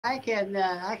I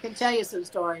can tell you some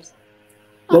stories.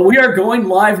 Well, we are going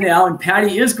live now, and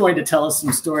Patty is going to tell us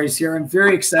some stories here. I'm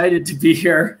very excited to be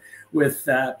here with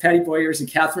Patty Boyers and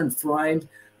Katherine Freund.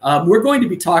 We're going to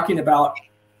be talking about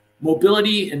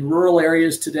mobility in rural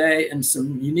areas today and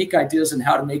some unique ideas on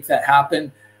how to make that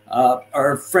happen.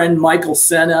 Our friend Michael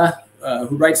Sena,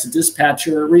 who writes The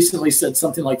Dispatcher, recently said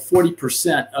something like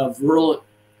 40% of rural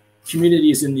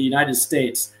communities in the United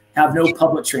States have no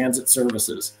public transit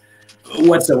services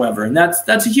whatsoever. And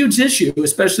that's a huge issue,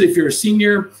 especially if you're a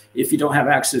senior, if you don't have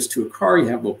access to a car, you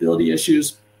have mobility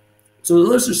issues. So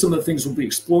those are some of the things we'll be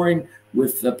exploring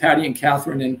with Patty and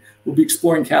Katherine, and we'll be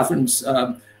exploring Katherine's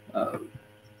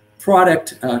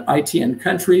product,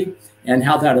 ITNCountry, and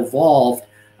how that evolved.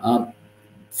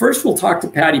 First, we'll talk to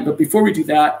Patty, but before we do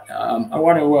that, I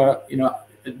want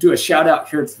to do a shout out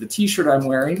here to the T-shirt I'm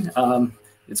wearing.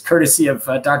 It's courtesy of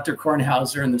Dr.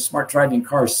 Kornhauser and the Smart Driving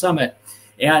Cars Summit.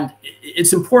 And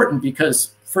it's important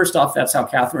because, first off, that's how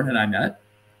Katherine and I met.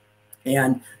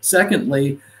 And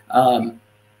secondly, Dr.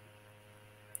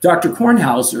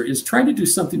 Kornhauser is trying to do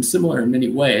something similar in many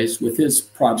ways with his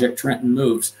project, Trenton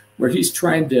Moves, where he's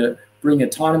trying to bring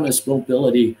autonomous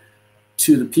mobility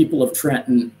to the people of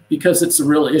Trenton because it's a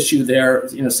real issue there.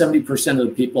 70% of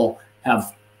the people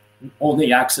have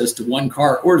only access to one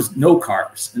car or no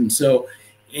cars. And so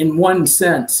in one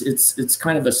sense, it's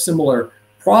kind of a similar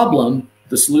problem.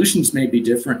 The solutions may be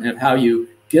different at how you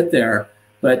get there,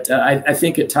 but I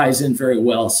think it ties in very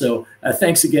well. So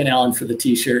thanks again, Alan, for the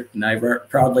T-shirt, and I wear it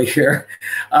proudly here.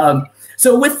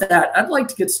 So with that, I'd like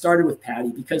to get started with Patty,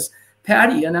 because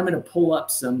Patty, and I'm going to pull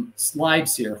up some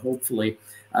slides here, hopefully.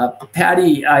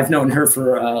 Patty, I've known her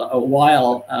for a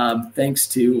while, thanks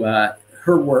to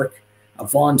her work,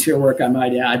 volunteer work, I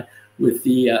might add, with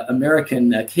the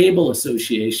American Cable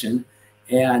Association.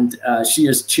 And she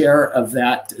is chair of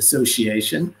that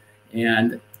association.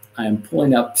 And I'm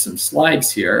pulling up some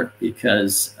slides here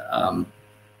because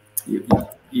you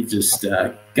just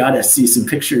got to see some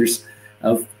pictures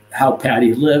of how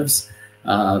Patty lives.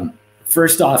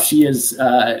 First off, she is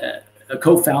a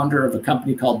co-founder of a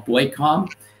company called Boycom.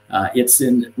 It's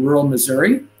in rural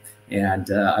Missouri.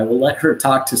 And I will let her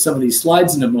talk to some of these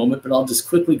slides in a moment, but I'll just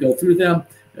quickly go through them.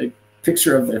 A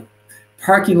picture of the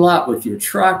parking lot with your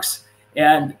trucks.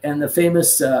 And the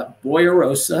famous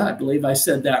Boyerosa, I believe I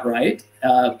said that right.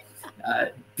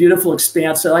 Beautiful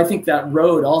expanse. So I think that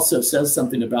road also says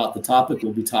something about the topic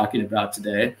we'll be talking about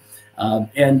today.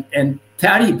 And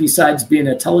Patty, besides being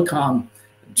a telecom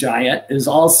giant, is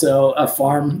also a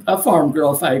farm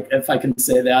girl, if I can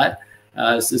say that.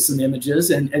 So some images,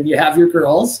 and you have your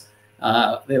girls.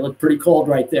 They look pretty cold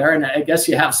right there, and I guess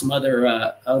you have some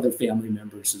other family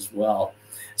members as well.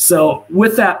 So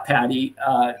with that, Patty,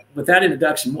 with that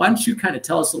introduction, why don't you kind of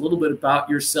tell us a little bit about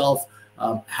yourself,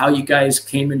 how you guys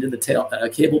came into the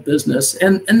cable business,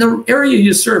 and the area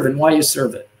you serve and why you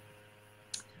serve it.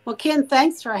 Well, Ken,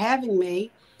 thanks for having me.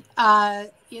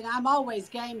 I'm always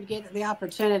game to get the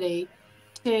opportunity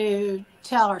to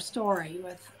tell our story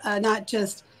with not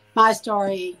just my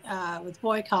story with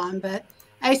Boycom, but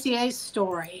ACA's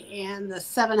story and the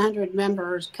 700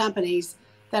 members companies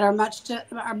that are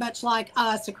much like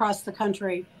us across the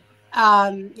country.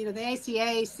 The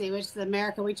ACAC, which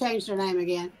is we changed their name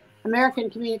again, American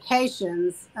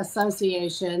Communications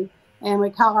Association, and we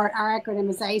call our acronym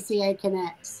is ACA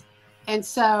Connects. And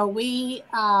so we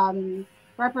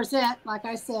represent, like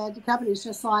I said, companies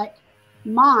just like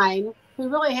mine who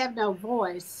really have no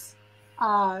voice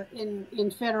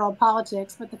in federal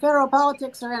politics, but the federal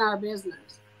politics are in our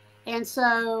business. And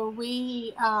so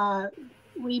we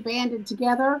banded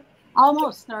together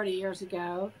almost 30 years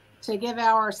ago to give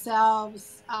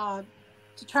ourselves,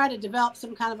 to try to develop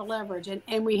some kind of a leverage,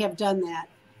 and we have done that.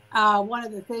 One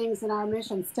of the things in our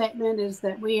mission statement is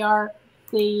that we are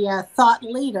the thought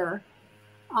leader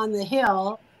on the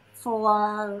Hill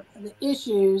for the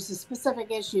specific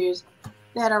issues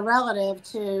that are relative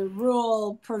to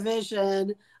rural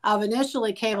provision of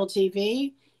initially cable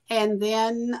TV, and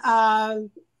then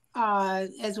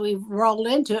as we've rolled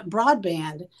into it,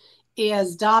 broadband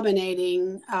is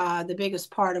dominating the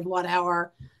biggest part of what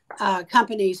our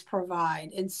companies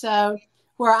provide. And so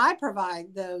where I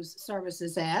provide those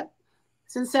services at,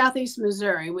 it's in Southeast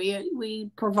Missouri. We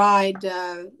provide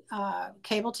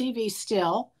cable TV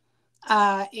still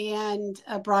and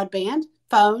broadband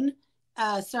phone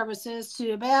services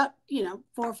to about 4,000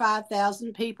 or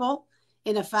 5,000 people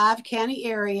in a 5-county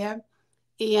area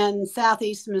in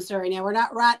Southeast Missouri. Now, we're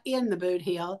not right in the Boot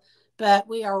Hill, but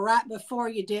we are right before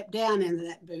you dip down into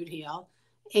that Boot Hill.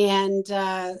 And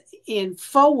in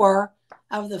 4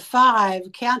 of the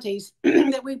 5 counties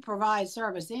that we provide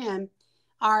service in,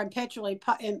 are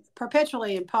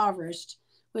perpetually impoverished,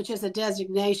 which is a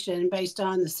designation based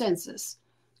on the census.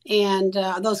 And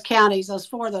those counties,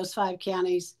 those 5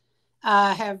 counties,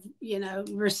 have,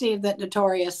 received that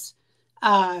notorious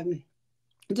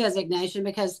designation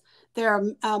because their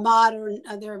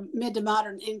mid to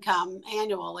modern income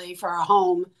annually for a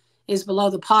home is below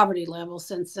the poverty level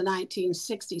since the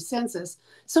 1960 census.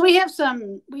 So we have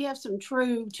some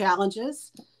true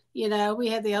challenges. We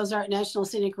have the Ozark National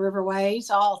Scenic Riverways,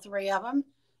 all 3 of them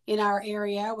in our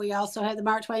area. We also have the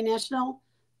Mark Twain National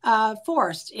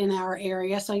Forest in our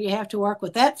area. So you have to work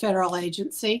with that federal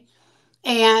agency.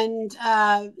 And,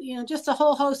 just a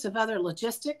whole host of other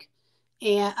logistic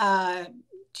and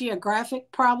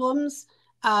geographic problems,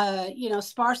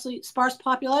 sparse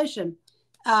population.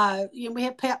 We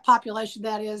have population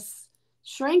that is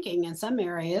shrinking in some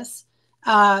areas.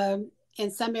 In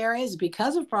some areas,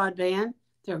 because of broadband,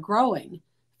 they're growing.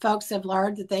 Folks have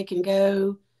learned that they can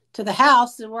go to the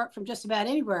house and work from just about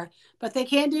anywhere, but they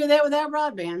can't do that without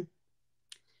broadband.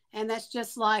 And that's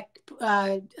just like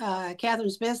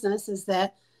Catherine's business is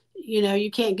that, you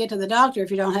can't get to the doctor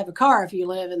if you don't have a car if you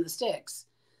live in the sticks.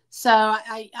 So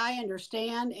I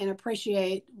understand and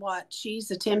appreciate what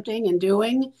she's attempting and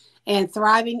doing and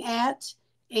thriving at.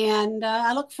 And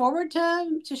I look forward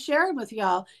to sharing with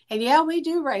y'all. And yeah, we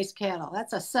do raise cattle.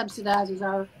 That's subsidizes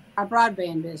our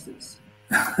broadband business.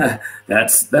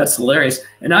 That's hilarious.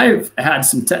 And I've had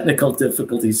some technical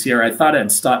difficulties here. I thought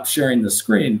I'd stop sharing the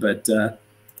screen, but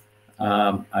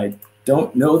I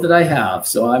don't know that I have.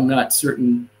 So I'm not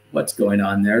certain what's going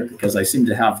on there because I seem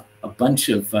to have a bunch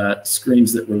of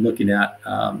screens that we're looking at.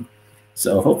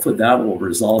 So hopefully that will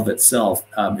resolve itself.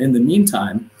 In the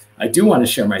meantime, I do want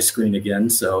to share my screen again.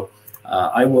 So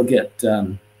I will get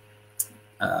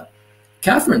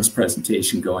Katherine's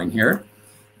presentation going here.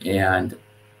 And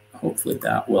hopefully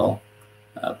that will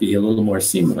be a little more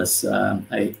seamless.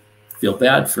 I feel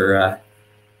bad for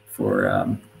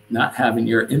not having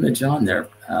your image on there,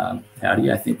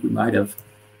 Patty. I think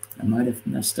I might have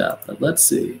messed up, but let's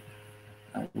see.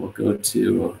 I will go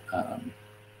to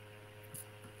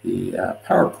the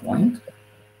PowerPoint,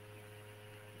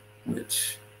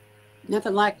 which...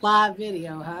 Nothing like live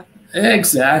video, huh?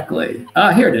 Exactly.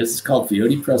 Here it is. It's called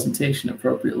VOD Presentation,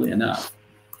 appropriately enough.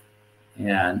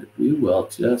 And we will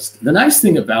just... The nice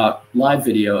thing about live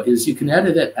video is you can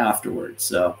edit it afterwards.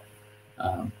 So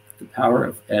the power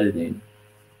of editing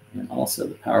and also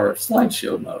the power of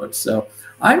slideshow mode. So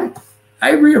I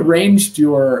rearranged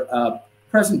your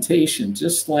presentation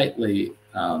just slightly,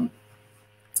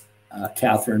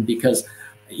 Katherine, because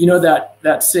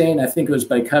that saying, I think it was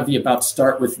by Covey, about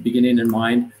start with the beginning in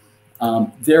mind.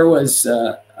 There was,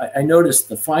 I noticed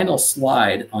the final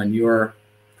slide on your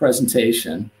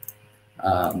presentation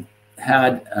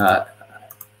had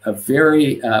a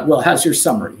very, well, it has your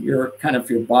summary, your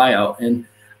bio. And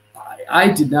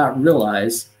I did not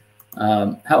realize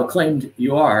how acclaimed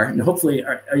you are. And hopefully,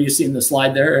 are you seeing the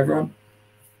slide there, everyone?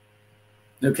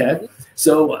 Okay.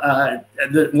 So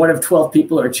one of 12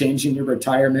 people are changing your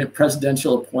retirement,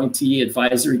 presidential appointee,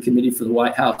 advisory committee for the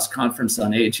White House Conference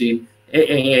on Aging,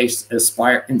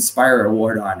 AAA Inspire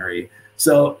Award honoree.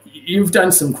 So you've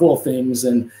done some cool things.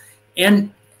 And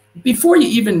before you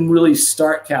even really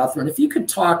start, Katherine, if you could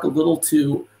talk a little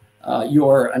to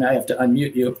and I have to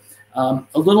unmute you, a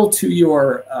little to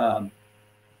your,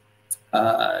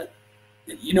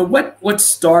 what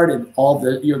started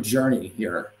your journey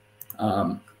here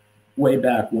way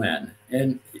back when?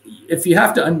 And if you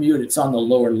have to unmute, it's on the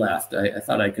lower left. I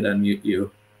thought I could unmute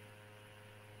you.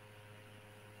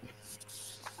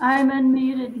 I'm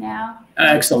unmuted now.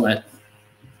 Excellent.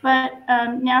 But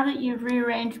now that you've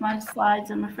rearranged my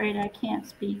slides, I'm afraid I can't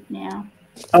speak now.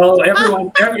 Oh,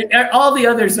 everyone, all the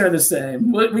others are the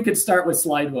same. We could start with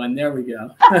slide 1. There we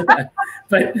go.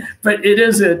 but it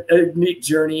is a neat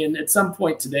journey, and at some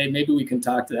point today, maybe we can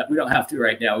talk to that. We don't have to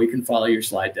right now. We can follow your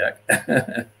slide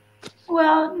deck.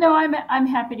 Well, no, I'm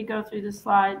happy to go through the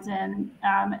slides, and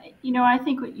I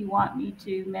think what you want me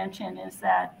to mention is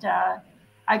that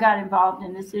I got involved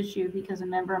in this issue because a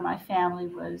member of my family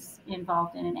was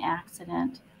involved in an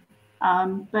accident.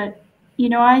 But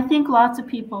I think lots of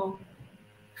people,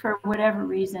 for whatever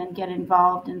reason, get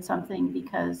involved in something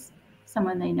because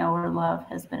someone they know or love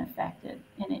has been affected.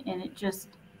 And it just,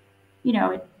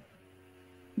 it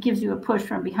gives you a push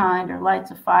from behind or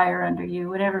lights a fire under you,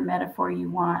 whatever metaphor you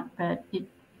want, but it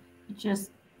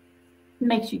just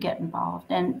makes you get involved.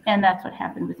 And that's what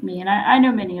happened with me. And I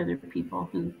know many other people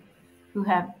who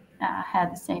have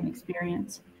had the same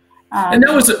experience. And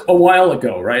that was a while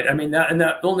ago, right? I mean,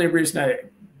 the only reason I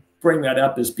bring that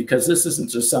up is because this isn't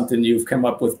just something you've come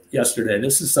up with yesterday.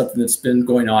 This is something that's been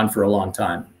going on for a long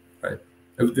time, right?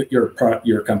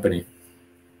 Your company.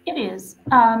 It is.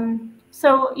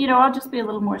 So, I'll just be a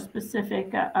little more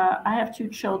specific. I have 2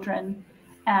 children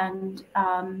and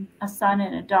a son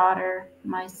and a daughter.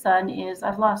 My son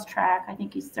I've lost track. I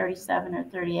think he's 37 or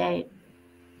 38.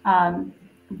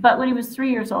 But when he was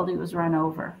 3 years old, he was run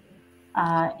over.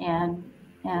 And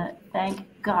thank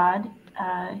God,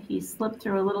 he slipped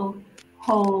through a little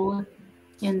hole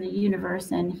in the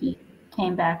universe and he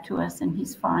came back to us, and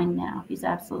he's fine now. He's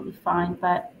absolutely fine.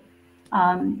 But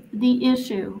the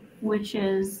issue, which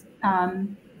is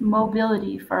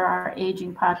mobility for our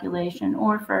aging population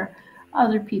or for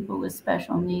other people with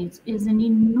special needs, is an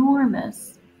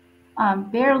enormous,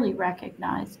 barely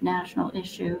recognized national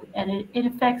issue, and it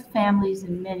affects families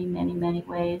in many, many, many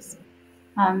ways.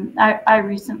 I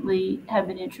recently have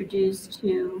been introduced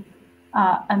to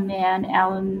a man,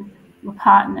 Alan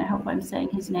Lapotin, I hope I'm saying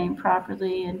his name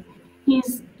properly, and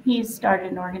he's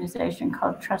started an organization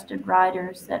called Trusted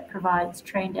Riders that provides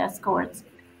trained escorts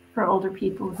for older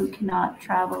people who cannot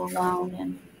travel alone.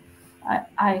 And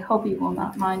I hope he will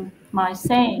not mind my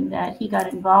saying that he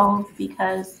got involved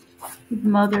because his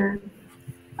mother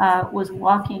was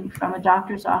walking from a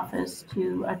doctor's office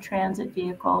to a transit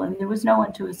vehicle, and there was no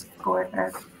one to escort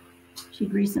her.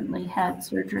 She'd recently had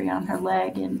surgery on her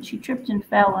leg, and she tripped and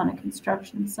fell on a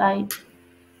construction site,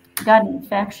 got an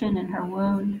infection in her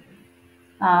wound,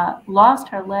 lost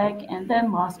her leg, and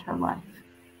then lost her life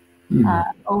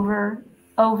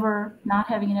over not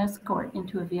having an escort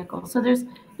into a vehicle. So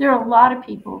there are a lot of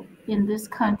people in this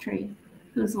country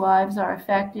whose lives are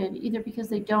affected either because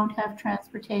they don't have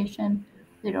transportation,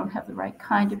 they don't have the right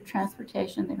kind of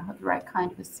transportation, they don't have the right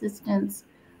kind of assistance,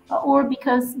 or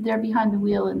because they're behind the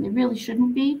wheel and they really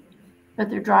shouldn't be, but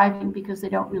they're driving because they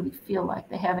don't really feel like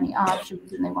they have any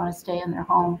options and they want to stay in their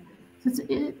home. So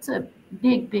it's a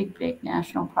big, big, big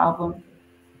national problem.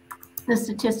 The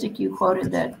statistic you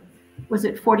quoted, that was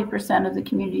it 40% of the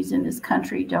communities in this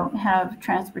country don't have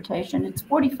transportation. It's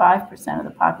 45% of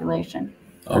the population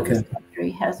of this country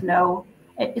has no.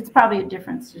 It's probably a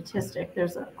different statistic.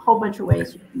 There's a whole bunch of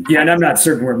ways. Yeah, and I'm not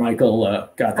certain where Michael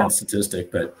got that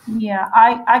statistic, but yeah,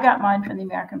 I got mine from the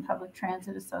American Public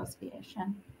Transit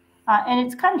Association, and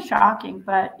it's kind of shocking.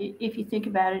 But if you think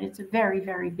about it, it's a very,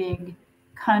 very big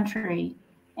country.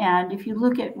 And if you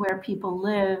look at where people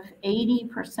live,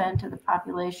 80% of the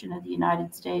population of the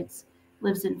United States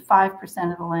lives in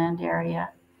 5% of the land area.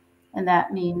 And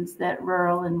that means that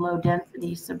rural and low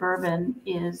density suburban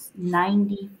is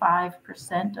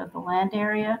 95% of the land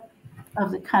area of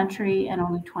the country and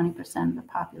only 20% of the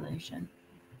population.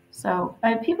 So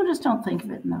people just don't think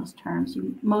of it in those terms.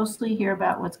 You mostly hear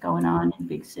about what's going on in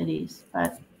big cities,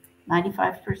 but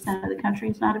 95% of the country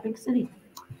is not a big city.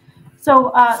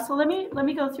 So let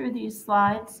me go through these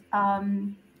slides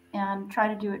and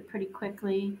try to do it pretty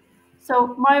quickly.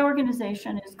 So my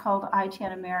organization is called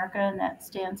ITN America, and that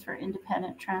stands for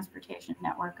Independent Transportation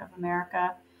Network of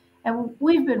America. And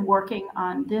we've been working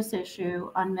on this issue,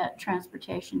 unmet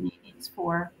transportation needs,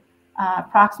 for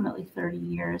approximately 30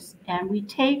 years. And we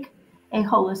take a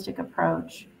holistic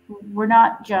approach. We're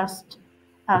not just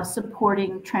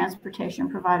supporting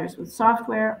transportation providers with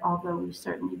software, although we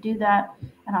certainly do that,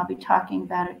 and I'll be talking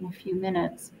about it in a few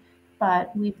minutes.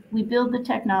 But we build the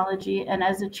technology, and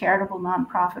as a charitable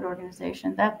nonprofit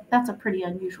organization, that's a pretty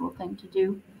unusual thing to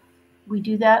do. We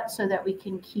do that so that we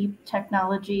can keep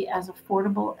technology as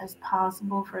affordable as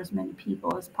possible for as many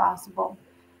people as possible.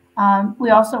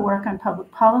 We also work on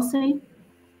public policy.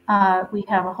 We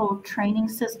have a whole training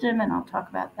system, and I'll talk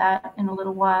about that in a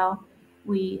little while.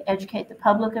 We educate the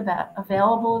public about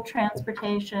available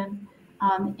transportation,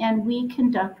 and we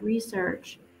conduct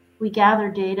research. We gather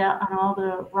data on all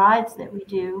the rides that we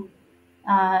do,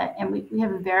 and we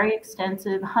have a very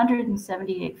extensive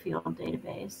 178 field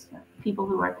database. People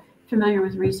who are familiar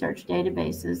with research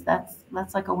databases,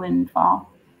 that's like a windfall.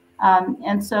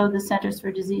 And so the Centers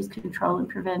for Disease Control and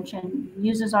Prevention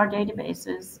uses our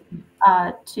databases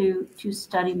to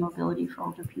study mobility for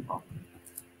older people.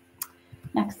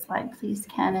 Next slide, please,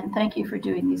 Ken, and thank you for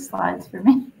doing these slides for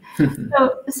me.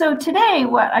 So today,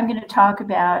 what I'm going to talk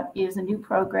about is a new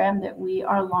program that we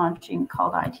are launching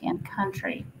called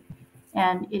ITNCountry.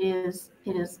 And it is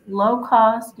low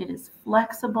cost, it is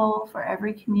flexible for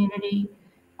every community,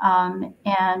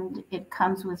 and it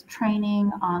comes with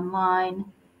training online,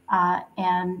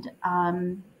 and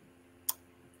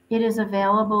it is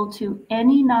available to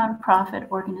any nonprofit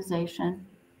organization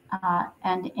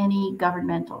and any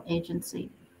governmental agency.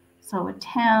 So a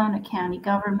town, a county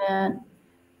government.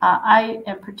 I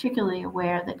am particularly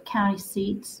aware that county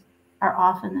seats are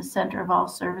often the center of all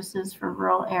services for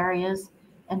rural areas,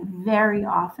 and very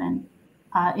often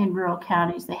in rural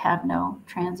counties, they have no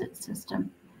transit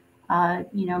system.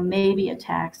 Maybe a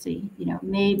taxi,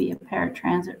 maybe a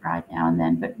paratransit ride now and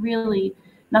then, but really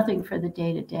nothing for the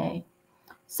day-to-day.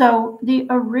 So the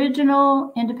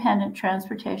original independent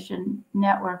transportation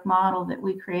network model that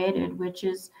we created, which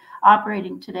is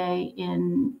operating today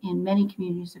in many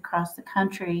communities across the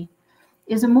country,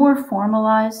 is a more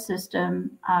formalized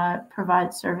system,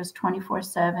 provides service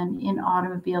 24/7 in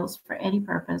automobiles for any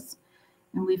purpose.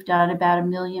 And we've done about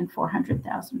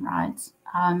 1,400,000 rides.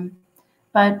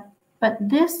 But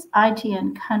this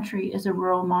ITNCountry is a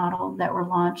rural model that we're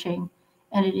launching.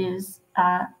 And it is,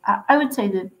 I would say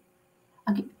that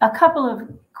a couple of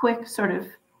quick sort of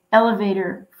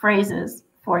elevator phrases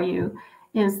for you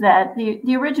is that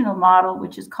the original model,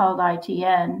 which is called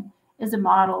ITN, is a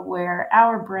model where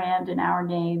our brand and our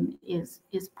name is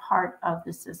part of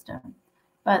the system.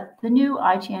 But the new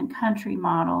ITNCountry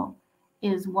model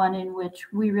is one in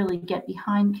which we really get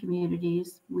behind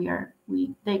communities.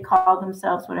 They call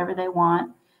themselves whatever they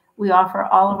want. We offer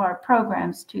all of our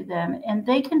programs to them, and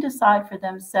they can decide for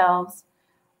themselves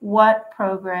what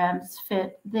programs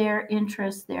fit their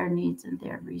interests, their needs, and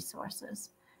their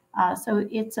resources. So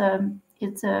it's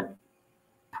a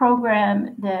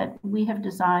program that we have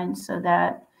designed so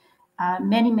that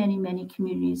many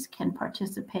communities can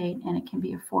participate, and it can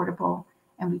be affordable,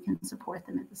 and we can support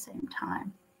them at the same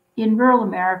time. In rural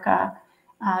America,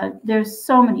 there's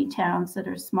so many towns that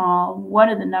are small. One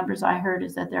of the numbers I heard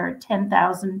is that there are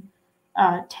 10,000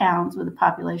 towns with a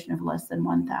population of less than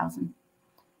 1,000.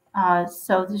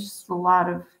 So there's just a lot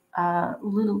of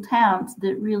little towns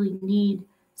that really need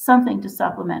something to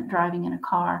supplement driving in a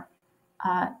car.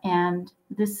 And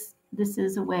this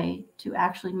is a way to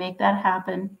actually make that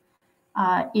happen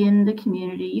in the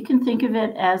community. You can think of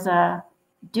it as a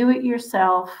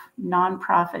do-it-yourself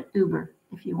nonprofit Uber,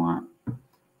 if you want.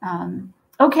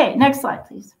 Okay, next slide,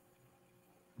 please.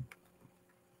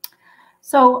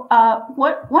 So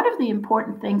one of the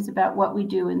important things about what we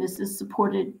do, and this is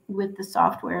supported with the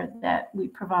software that we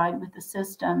provide with the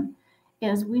system,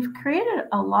 is we've created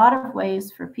a lot of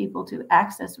ways for people to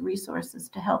access resources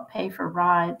to help pay for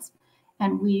rides.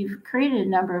 And we've created a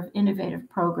number of innovative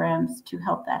programs to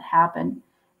help that happen.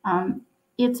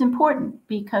 It's important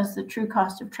because the true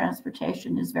cost of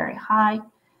transportation is very high,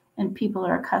 and people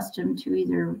are accustomed to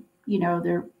either,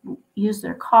 use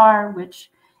their car, which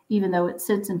even though it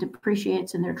sits and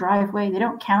depreciates in their driveway, they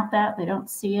don't count that, they don't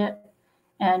see it.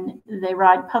 And they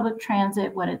ride public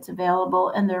transit when it's available,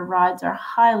 and their rides are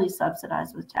highly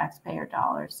subsidized with taxpayer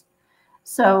dollars.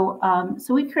 So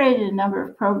we created a number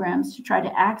of programs to try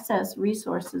to access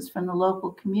resources from the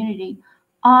local community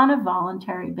on a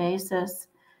voluntary basis.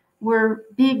 We're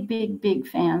big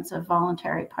fans of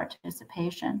voluntary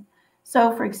participation.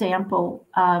 So for example,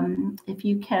 if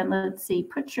you can, let's see,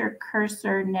 put your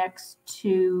cursor next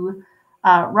to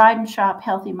Ride and Shop,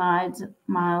 Healthy Miles,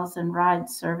 and Ride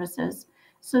Services.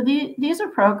 So these are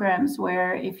programs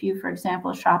where if you, for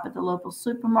example, shop at the local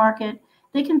supermarket,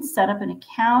 they can set up an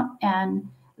account and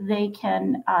they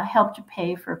can help to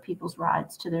pay for people's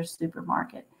rides to their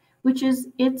supermarket, which is,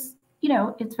 it's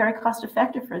very cost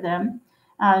effective for them.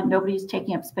 Nobody's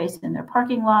taking up space in their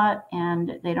parking lot,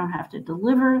 and they don't have to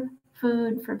deliver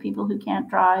food for people who can't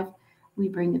drive. We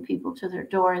bring the people to their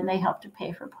door and they help to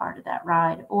pay for part of that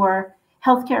ride. Or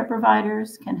healthcare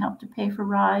providers can help to pay for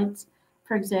rides.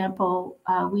 For example,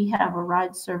 we have a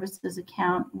ride services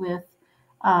account with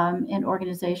an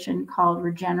organization called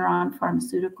Regeneron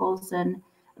Pharmaceuticals, and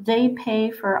they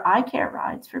pay for eye care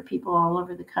rides for people all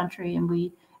over the country, and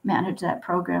we manage that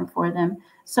program for them.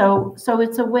 So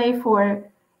it's a way for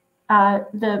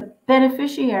the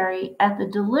beneficiary at the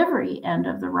delivery end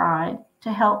of the ride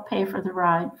to help pay for the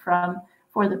ride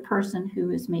for the person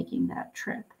who is making that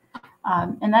trip.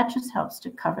 And that just helps to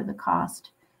cover the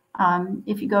cost.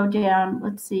 If you go down,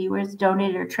 let's see, where's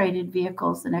donated or traded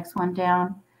vehicles, the next one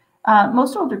down.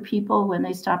 Most older people, when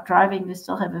they stop driving, they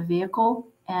still have a vehicle,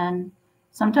 and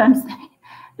sometimes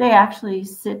they actually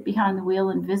sit behind the wheel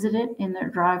and visit it in their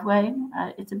driveway.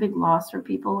 It's a big loss for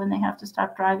people when they have to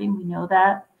stop driving. We know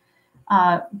that.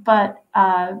 But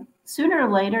sooner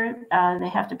or later, they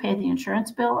have to pay the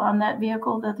insurance bill on that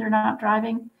vehicle that they're not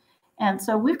driving. And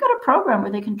so we've got a program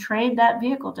where they can trade that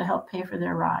vehicle to help pay for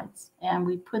their rides. And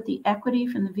we put the equity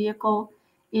from the vehicle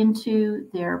into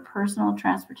their personal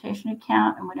transportation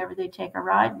account. And whenever they take a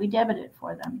ride, we debit it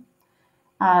for them.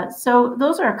 So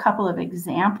those are a couple of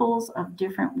examples of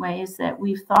different ways that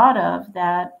we've thought of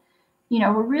that,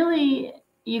 we're really,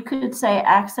 you could say,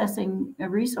 accessing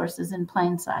resources in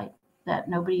plain sight that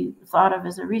nobody thought of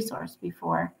as a resource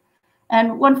before.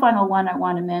 And one final one I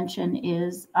want to mention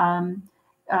is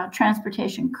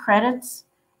transportation credits.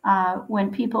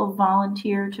 When people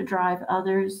volunteer to drive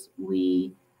others,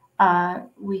 we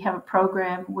have a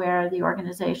program where the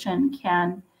organization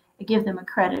can give them a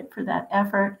credit for that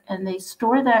effort, and they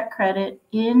store that credit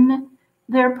in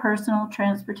their personal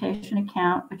transportation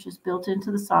account, which is built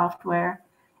into the software.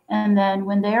 And then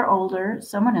when they're older,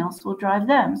 someone else will drive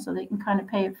them, so they can kind of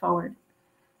pay it forward.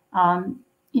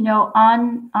 You know,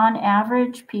 on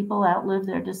average, people outlive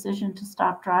their decision to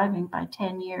stop driving by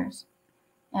 10 years.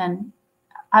 And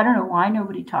I don't know why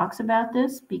nobody talks about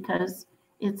this, because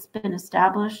it's been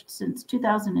established since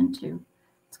 2002.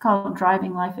 It's called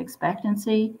driving life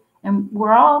expectancy, and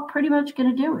we're all pretty much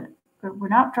going to do it. But we're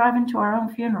not driving to our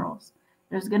own funerals.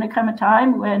 There's going to come a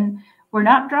time when we're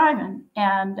not driving.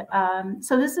 And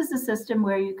so this is a system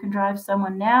where you can drive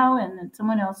someone now and then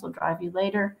someone else will drive you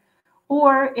later.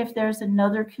 Or if there's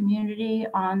another community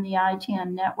on the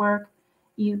ITN network,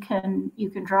 you can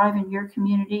drive in your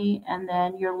community, and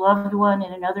then your loved one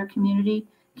in another community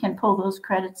can pull those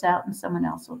credits out and someone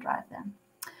else will drive them.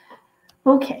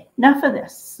 Okay, enough of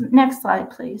this. Next slide,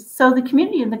 please. So the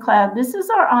Community in the Cloud, this is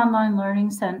our online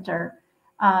learning center,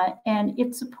 and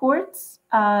it supports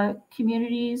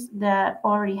communities that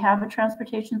already have a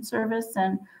transportation service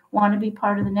and want to be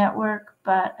part of the network.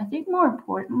 But I think more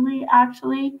importantly,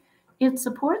 actually, it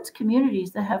supports communities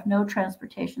that have no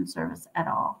transportation service at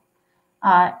all.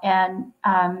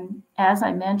 As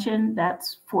I mentioned,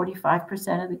 that's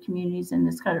 45% of the communities in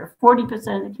this country,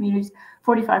 40% of the communities,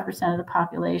 45% of the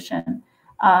population.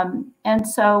 And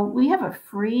so we have a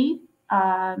free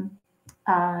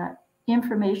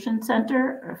information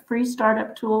center, free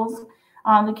startup tools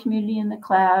on the Community in the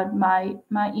Cloud. My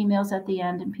email's at the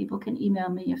end, and people can email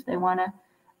me if they want to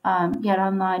get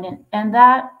online. And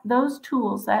those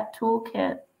tools, that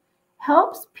toolkit,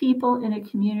 helps people in a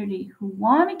community who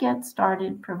want to get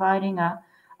started providing a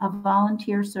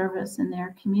volunteer service in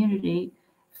their community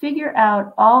figure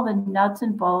out all the nuts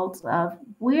and bolts of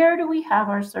where do we have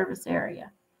our service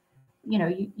area. You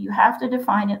know, you have to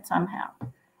define it somehow.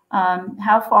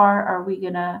 How far are we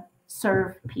going to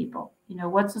serve people? You know,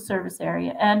 what's the service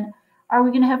area? And are we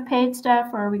going to have paid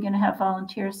staff, or are we going to have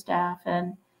volunteer staff?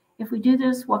 And if we do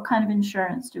this, what kind of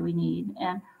insurance do we need?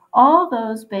 And all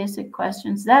those basic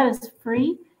questions, that is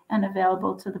free and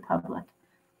available to the public.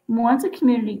 Once a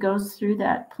community goes through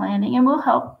that planning, and we'll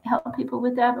help people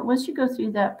with that, but once you go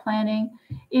through that planning,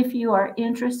 if you are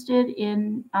interested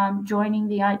in joining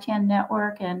the ITN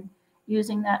network and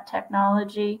using that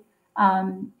technology,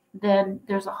 then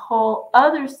there's a whole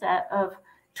other set of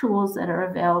tools that are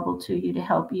available to you to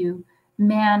help you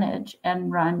manage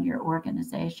and run your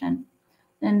organization.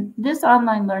 And this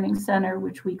online learning center,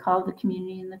 which we call the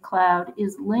Community in the Cloud,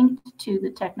 is linked to the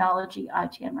technology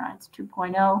ITN Rides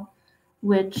 2.0,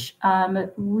 which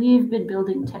we've been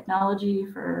building technology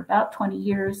for about 20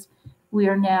 years. We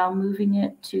are now moving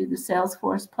it to the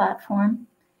Salesforce platform.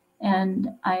 And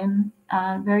I'm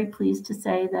very pleased to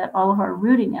say that all of our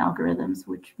routing algorithms,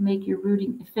 which make your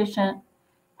routing efficient,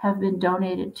 have been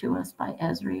donated to us by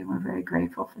Esri, and we're very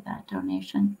grateful for that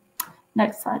donation.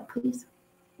 Next slide, please.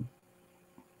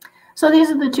 So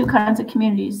these are the two kinds of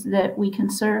communities that we can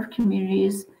serve: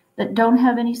 communities that don't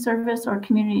have any service, or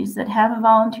communities that have a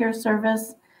volunteer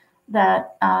service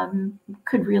that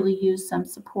could really use some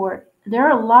support. There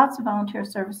are lots of volunteer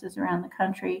services around the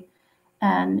country,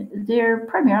 and they're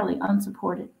primarily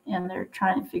unsupported, and they're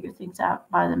trying to figure things out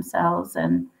by themselves.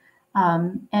 And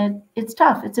it's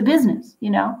tough. It's a business,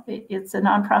 you know, it's a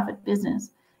nonprofit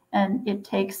business, and it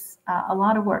takes a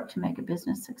lot of work to make a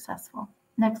business successful.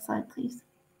 Next slide, please.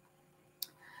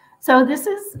 So this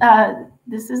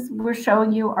is we're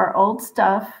showing you our old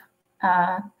stuff.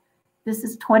 This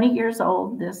is 20 years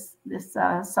old, this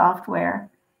software,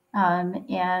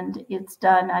 and it's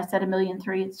done, I said 1.3 million,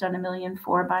 it's done 1.4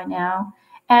 million by now.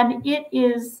 And it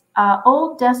is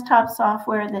old desktop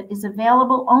software that is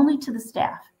available only to the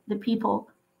staff, the people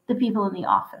in the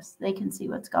office. They can see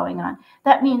what's going on.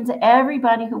 That means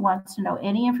everybody who wants to know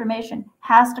any information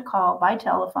has to call by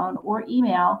telephone or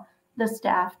email the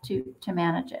staff to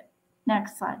manage it.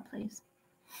 Next slide, please.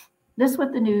 This is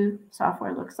what the new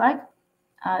software looks like.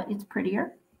 It's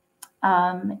prettier,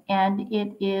 and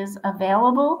it is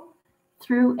available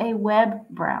through a web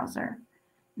browser.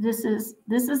 This is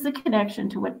the connection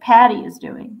to what Patty is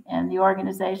doing and the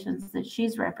organizations that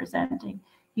she's representing.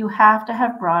 You have to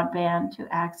have broadband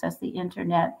to access the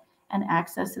internet and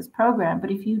access this program.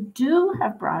 But if you do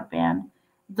have broadband,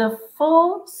 the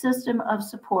full system of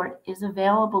support is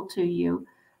available to you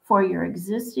for your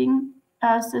existing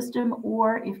system,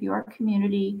 or if your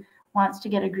community wants to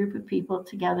get a group of people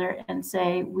together and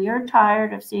say, we are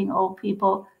tired of seeing old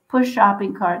people push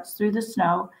shopping carts through the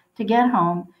snow to get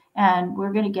home, and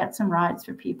we're going to get some rides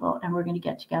for people, and we're going to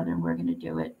get together and we're going to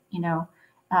do it.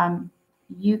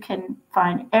 You can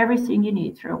find everything you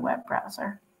need through a web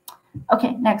browser.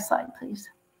 Okay, next slide, please.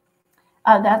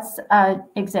 That's an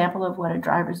example of what a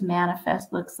driver's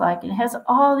manifest looks like. It has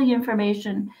all the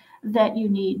information that you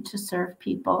need to serve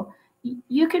people.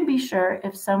 You can be sure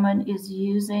if someone is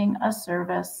using a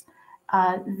service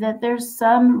that there's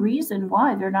some reason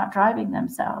why they're not driving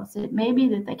themselves. It may be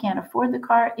that they can't afford the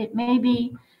car. It may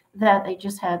be that they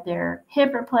just had their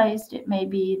hip replaced. It may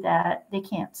be that they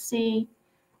can't see.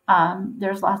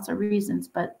 There's lots of reasons,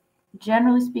 but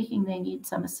generally speaking, they need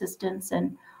some assistance,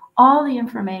 and all the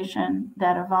information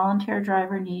that a volunteer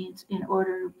driver needs in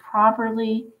order to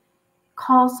properly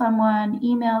call someone,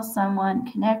 email someone,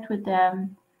 connect with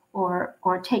them, or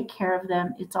take care of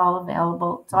them. It's all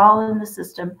available. It's all in the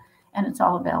system, and it's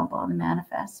all available on the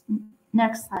manifest.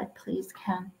 Next slide, please,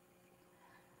 Ken.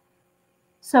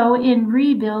 So in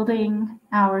rebuilding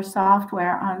our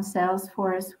software on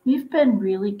Salesforce, we've been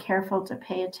really careful to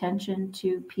pay attention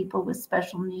to people with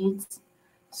special needs,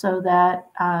 so that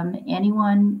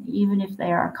anyone, even if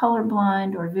they are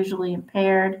colorblind or visually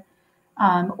impaired,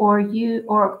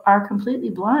 or are completely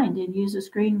blind and use a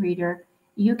screen reader,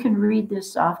 you can read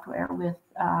this software with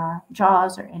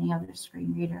JAWS or any other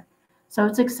screen reader. So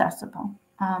it's accessible.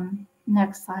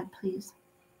 Next slide, please.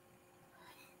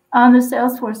 On the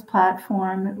Salesforce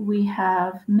platform, we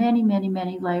have many, many,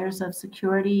 many layers of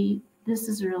security. This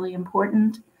is really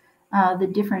important. The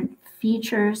different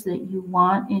features that you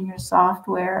want in your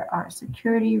software are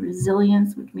security,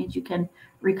 resilience, which means you can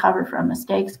recover from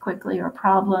mistakes quickly or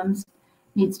problems.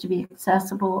 Needs to be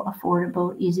accessible,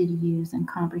 affordable, easy to use, and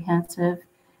comprehensive.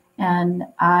 And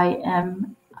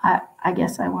I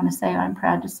guess I want to say I'm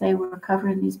proud to say we're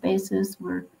covering these bases.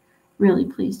 We're really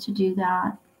pleased to do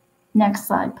that. Next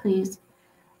slide, please.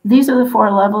 These are the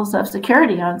 4 levels of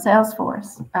security on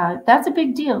Salesforce. That's a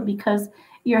big deal because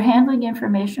you're handling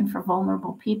information for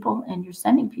vulnerable people and you're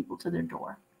sending people to their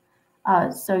door.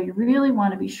 So you really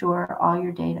want to be sure all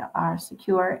your data are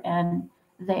secure, and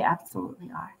they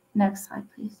absolutely are. Next slide,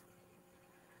 please.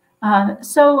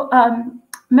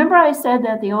 Remember I said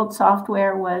that the old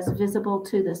software was visible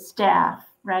to the staff,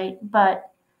 right?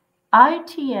 But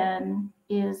ITN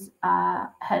is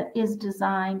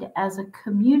designed as a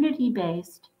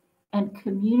community-based and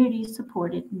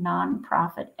community-supported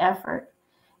nonprofit effort.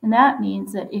 And that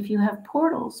means that if you have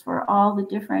portals for all the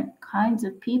different kinds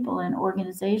of people and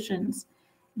organizations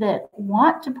that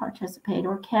want to participate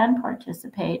or can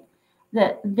participate,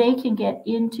 that they can get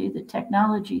into the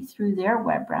technology through their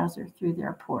web browser, through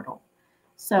their portal.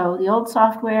 So the old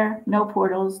software, no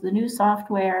portals. The new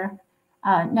software,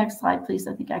 next slide, please.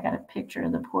 I think I got a picture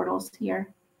of the portals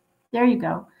here. There you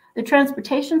go. The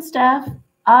transportation staff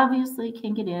obviously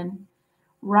can get in.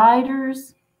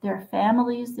 Riders, their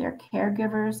families, their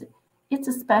caregivers. It's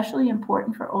especially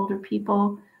important for older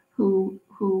people who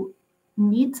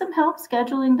need some help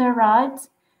scheduling their rides,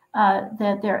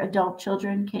 that their adult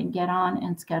children can get on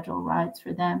and schedule rides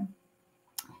for them.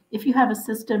 If you have a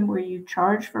system where you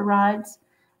charge for rides,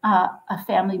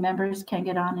 family members can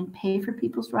get on and pay for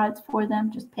people's rides for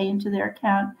them, just pay into their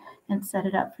account and set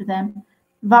it up for them.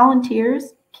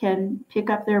 Volunteers can pick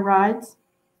up their rides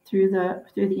through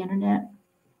the internet,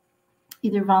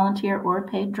 either volunteer or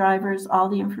paid drivers, all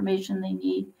the information they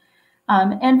need.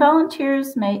 And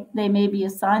volunteers may be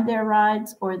assigned their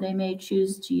rides, or they may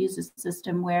choose to use a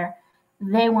system where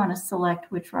they want to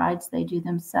select which rides they do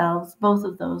themselves. Both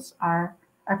of those are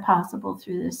possible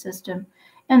through the system.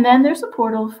 And then there's a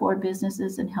portal for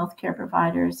businesses and healthcare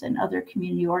providers and other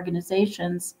community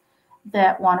organizations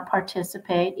that want to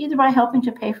participate, either by helping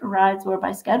to pay for rides or by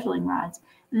scheduling rides.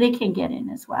 They can get in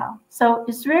as well. So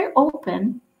it's very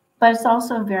open, but it's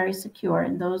also very secure.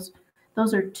 And those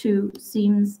are two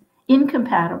seems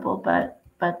incompatible, but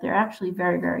they're actually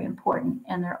very, very important,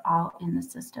 and they're all in the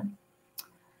system.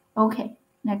 Okay,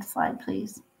 next slide,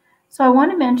 please. So I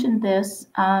want to mention this.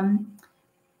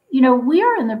 We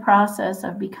are in the process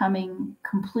of becoming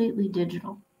completely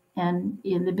digital. And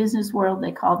in the business world,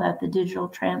 they call that the digital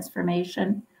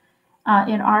transformation.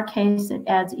 In our case, it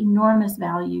adds enormous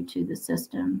value to the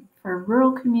system. For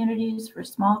rural communities, for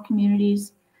small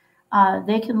communities,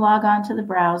 they can log on to the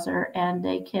browser and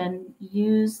they can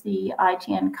use the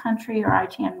ITNCountry or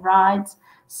ITN Rides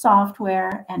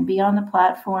software and be on the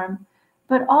platform.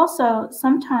 But also,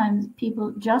 sometimes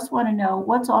people just want to know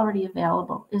what's already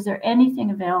available. Is there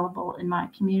anything available in my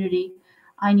community?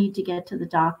 I need to get to the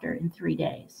doctor in 3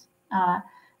 days.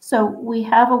 So we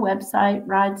have a website,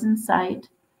 Rides in Sight,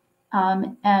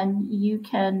 and you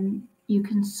can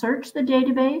search the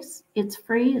database. It's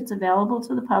free. It's available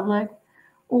to the public.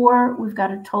 Or we've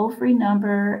got a toll-free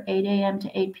number, 8 a.m.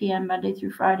 to 8 p.m. Monday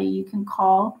through Friday. You can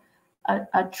call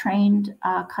a trained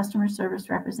customer service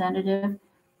representative,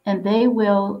 and they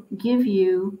will give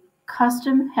you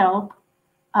custom help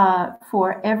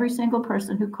for every single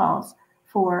person who calls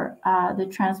for the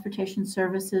transportation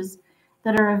services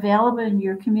that are available in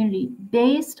your community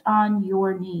based on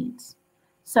your needs.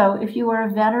 So if you are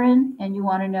a veteran and you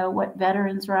want to know what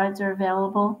veterans rides are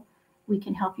available, we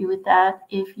can help you with that.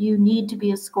 If you need to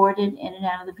be escorted in and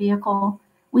out of the vehicle,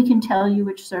 we can tell you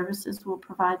which services will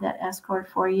provide that escort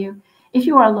for you. If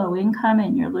you are low income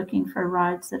and you're looking for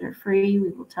rides that are free, we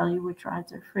will tell you which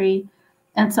rides are free,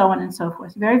 and so on and so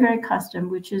forth. Very, very custom,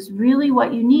 which is really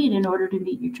what you need in order to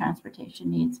meet your transportation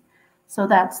needs. So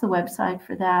that's the website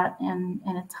for that, and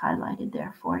it's highlighted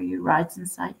there for you,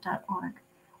 ridesinsight.org.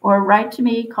 Or write to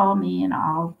me, call me, and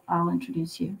I'll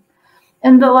introduce you.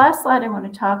 And the last slide I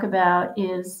want to talk about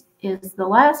is the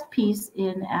last piece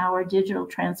in our digital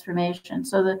transformation.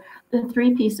 So the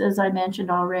three pieces I mentioned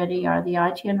already are the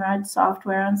ITN Ride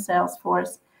software on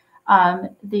Salesforce,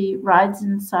 the Rides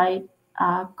Insight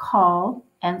call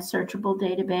and searchable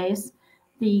database,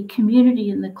 the community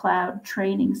in the cloud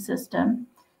training system.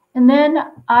 And then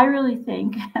I really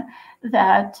think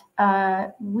that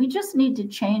we just need to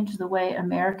change the way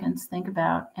Americans think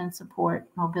about and support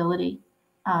mobility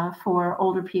for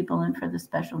older people and for the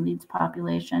special needs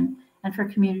population and for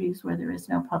communities where there is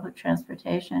no public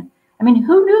transportation. I mean,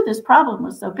 who knew this problem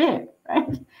was so big,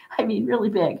 right? I mean, really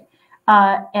big.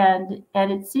 And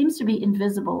it seems to be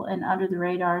invisible and under the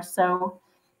radar. So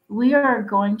we are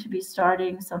going to be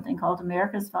starting something called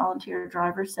America's Volunteer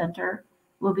Driver Center.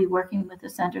 We'll be working with the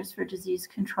Centers for Disease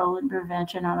Control and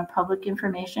Prevention on a public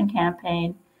information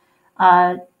campaign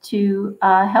to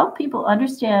help people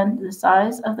understand the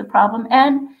size of the problem.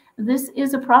 And this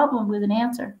is a problem with an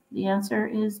answer. The answer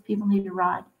is people need a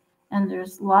ride. And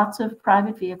there's lots of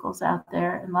private vehicles out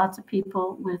there and lots of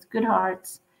people with good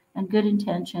hearts and good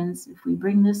intentions. If we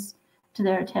bring this to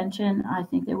their attention, I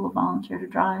think they will volunteer to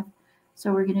drive.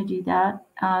 So we're going to do that.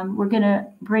 We're going to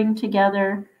bring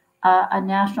together a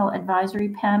national advisory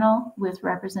panel with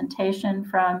representation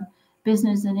from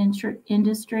business and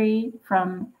industry,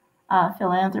 from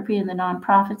philanthropy in the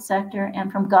nonprofit sector,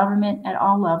 and from government at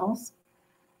all levels.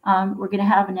 We're going to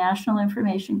have a national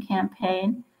information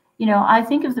campaign. You know, I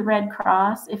think of the Red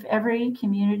Cross. If every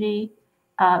community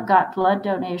got blood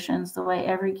donations the way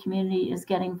every community is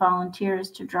getting volunteers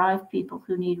to drive people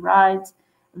who need rides,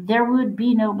 there would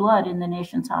be no blood in the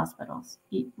nation's hospitals.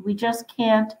 We just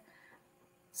can't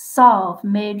solve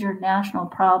major national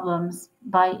problems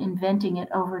by inventing it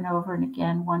over and over and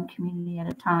again, one community at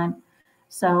a time.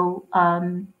 So,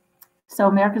 so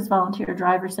America's Volunteer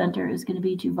Driver Center is going to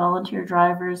be to volunteer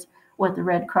drivers what the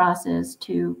Red Cross is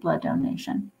to blood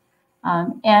donation.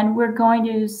 And we're going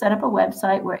to set up a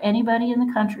website where anybody in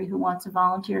the country who wants to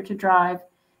volunteer to drive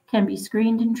can be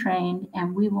screened and trained,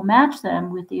 and we will match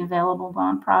them with the available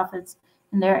nonprofits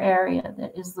in their area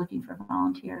that is looking for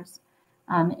volunteers.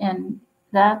 And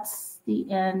that's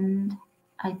the end,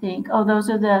 I think. Oh, those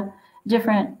are the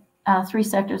different three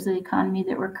sectors of the economy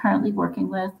that we're currently working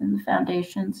with, and the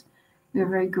foundations. We are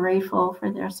very grateful for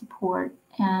their support,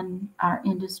 and our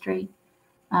industry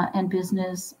and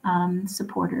business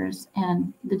supporters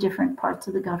and the different parts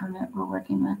of the government we're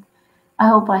working with. I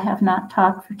hope I have not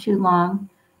talked for too long.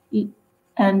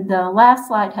 And the last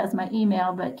slide has my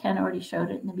email, but Ken already showed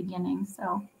it in the beginning.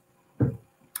 So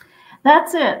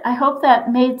that's it. I hope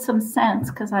that made some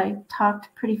sense because I talked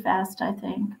pretty fast, I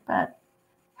think, but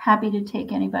happy to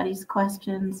take anybody's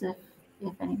questions if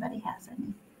anybody has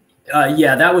any.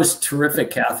 Yeah, that was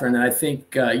terrific, Katherine. I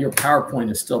think your PowerPoint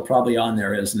is still probably on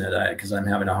there, isn't it? Because I'm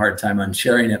having a hard time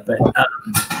unsharing it. But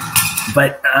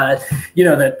you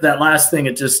know, that last thing,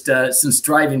 it just, since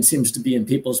driving seems to be in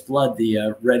people's blood,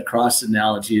 the Red Cross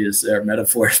analogy or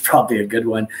metaphor is probably a good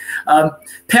one.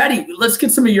 Patty, let's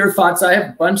get some of your thoughts. I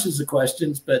have bunches of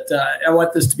questions, but I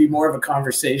want this to be more of a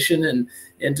conversation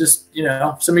and just, you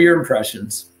know, some of your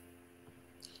impressions.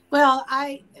 Well,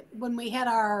 when we had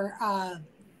our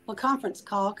conference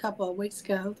call a couple of weeks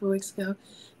ago, 3 weeks ago,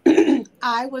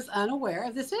 I was unaware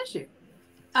of this issue.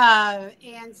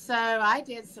 And so I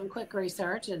did some quick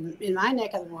research in my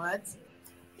neck of the woods.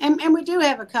 And we do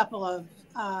have a couple of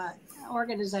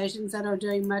organizations that are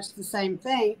doing much the same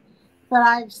thing. But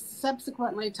I've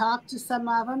subsequently talked to some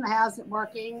of them. How's it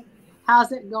working?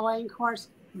 How's it going? Of course,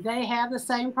 they have the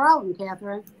same problem,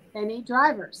 Katherine. They need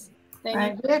drivers. They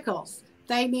need vehicles.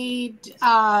 They need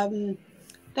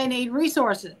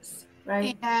resources.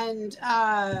 Right. And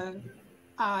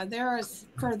there is,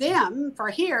 for them, for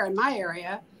here in my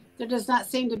area, there does not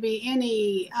seem to be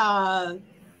any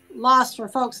loss for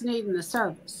folks needing the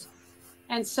service.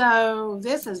 And so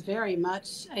this is very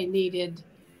much a needed,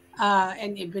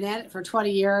 and you've been at it for 20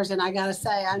 years. And I got to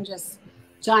say, I'm just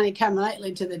Johnny come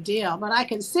lately to the deal. But I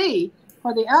can see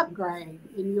for the upgrade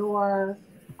in your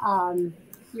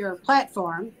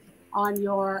platform on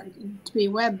your, to be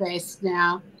web-based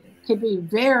now, could be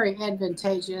very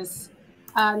advantageous,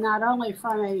 not only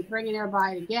from a bringing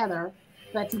everybody together,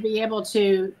 but to be able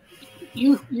to,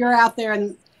 you're out there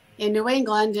in New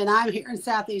England and I'm here in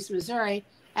Southeast Missouri,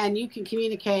 and you can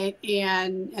communicate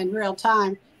in real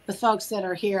time with folks that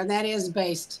are here. And that is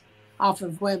based off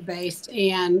of web-based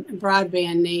and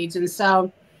broadband needs. And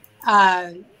so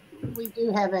we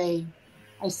do have a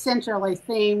centrally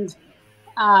themed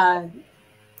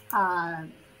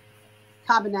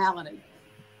commonality.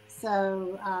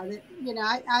 So, you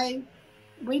know,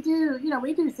 we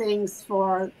do things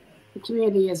for the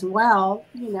community as well,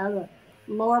 you know,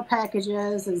 the lower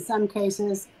packages in some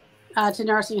cases to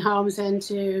nursing homes and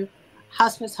to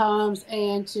hospice homes,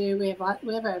 and to we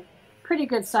have a pretty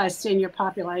good sized senior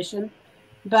population.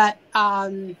 But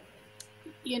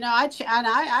you know,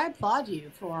 I applaud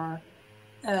you for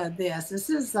this. This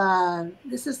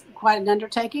is quite an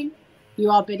undertaking. You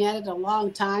all been at it a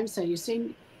long time, so you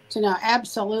seem to know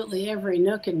absolutely every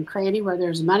nook and cranny where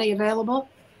there's money available.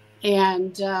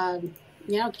 And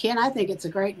you know, Ken, I think it's a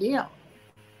great deal.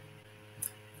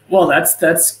 Well,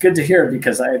 that's good to hear,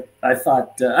 because I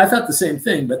thought the same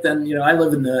thing. But then, you know, I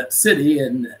live in the city,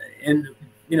 and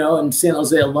you know, in San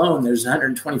Jose alone, there's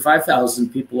 125,000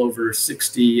 people over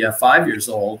 65 years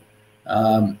old.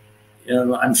 You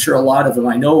know, I'm sure a lot of them,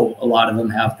 I know a lot of them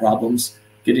have problems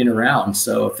getting around.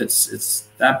 So if it's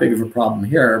that big of a problem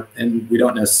here, and we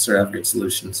don't necessarily have good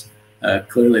solutions,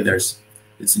 clearly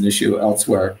it's an issue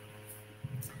elsewhere.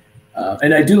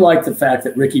 And I do like the fact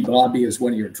that Ricky Bobby is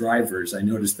one of your drivers. I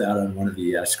noticed that on one of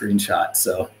the screenshots.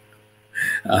 So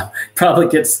probably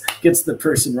gets the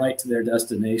person right to their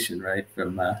destination, right,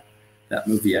 from that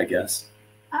movie, I guess.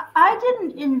 I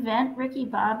didn't invent Ricky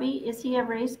Bobby. Is he a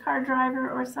race car driver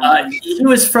or something? He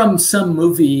was from some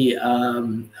movie.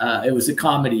 It was a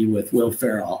comedy with Will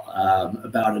Ferrell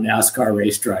about a NASCAR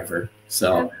race driver.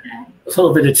 So okay. A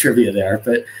little bit of trivia there.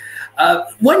 But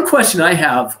one question I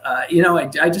have, you know,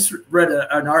 I just read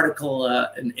an article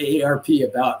in AARP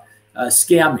about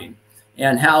scamming,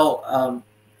 and how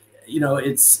you know,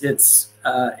 it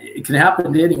can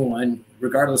happen to anyone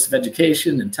regardless of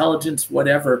education, intelligence,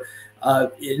 whatever.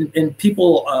 And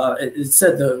people, it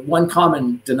said the one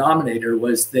common denominator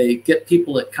was they get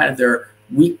people at kind of their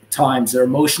weak times, their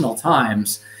emotional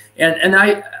times. And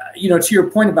I, you know, to your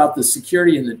point about the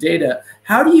security and the data,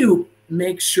 how do you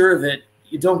make sure that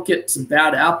you don't get some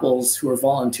bad apples who are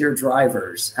volunteer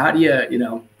drivers? How do you, you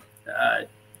know,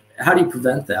 how do you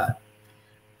prevent that?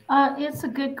 It's a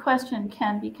good question,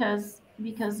 Ken, because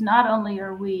not only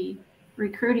are we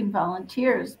recruiting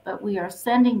volunteers, but we are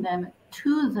sending them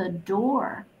to the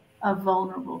door of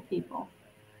vulnerable people.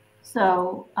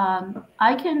 So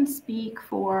I can speak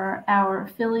for our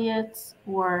affiliates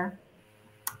or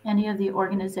any of the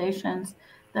organizations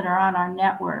that are on our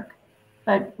network,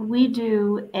 but we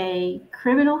do a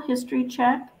criminal history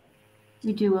check,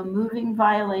 we do a moving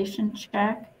violation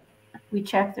check, we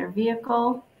check their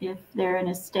vehicle. If they're in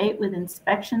a state with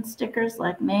inspection stickers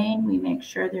like Maine, we make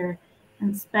sure their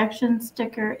inspection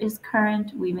sticker is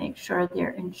current. We make sure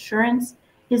their insurance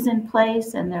is in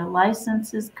place and their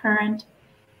license is current.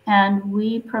 And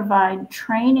we provide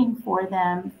training for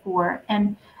them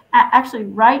and actually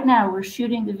right now we're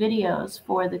shooting the videos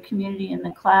for the Community in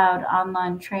the Cloud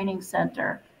online training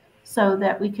center so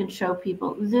that we can show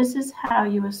people this is how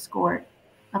you escort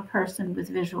a person with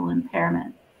visual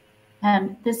impairment.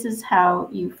 And this is how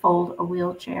you fold a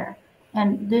wheelchair.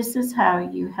 And this is how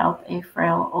you help a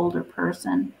frail older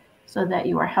person so that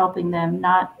you are helping them,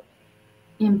 not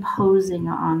imposing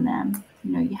on them.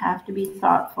 You know, you have to be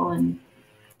thoughtful and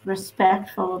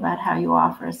respectful about how you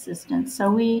offer assistance.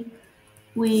 So we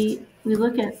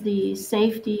look at the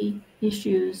safety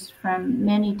issues from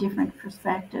many different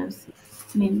perspectives.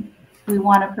 I mean, we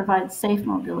want to provide safe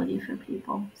mobility for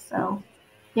people. So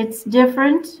it's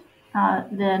different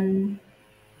than,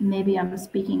 maybe I'm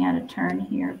speaking out of turn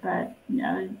here, but you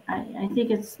know, I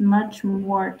think it's much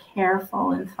more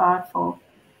careful and thoughtful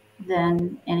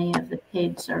than any of the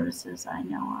paid services I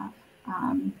know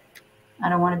of. I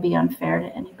don't want to be unfair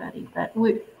to anybody, but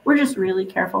we're just really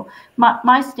careful.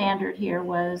 My standard here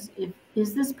was,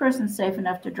 is this person safe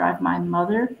enough to drive my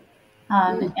mother?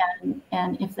 And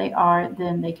if they are,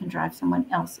 then they can drive someone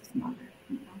else's mother.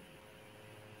 You know?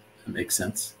 That makes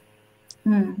sense.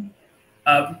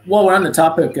 While we're on the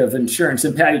topic of insurance,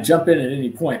 and Patty, jump in at any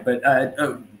point, but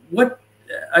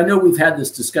I know we've had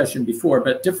this discussion before,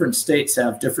 but different states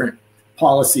have different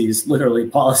policies, literally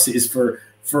policies for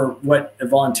what a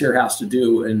volunteer has to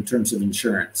do in terms of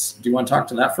insurance. Do you want to talk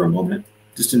to that for a moment,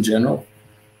 just in general?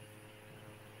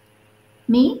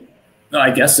 Me? I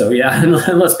guess so, yeah,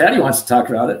 unless Patty wants to talk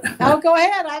about it. Oh, go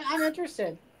ahead. I'm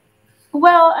interested.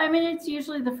 Well, I mean, it's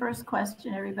usually the first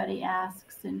question everybody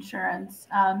asks, insurance.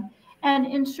 And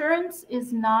insurance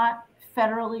is not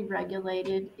federally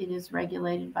regulated. It is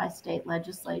regulated by state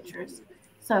legislatures.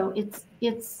 So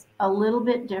it's a little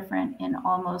bit different in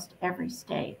almost every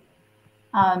state.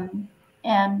 I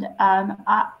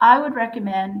would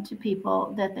recommend to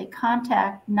people that they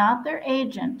contact not their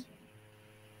agent,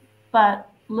 but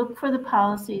look for the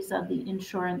policies of the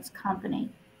insurance company.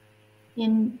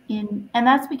 And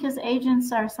that's because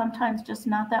agents are sometimes just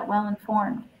not that well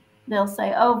informed. They'll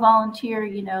say, oh, volunteer,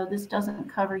 you know, this doesn't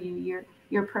cover you.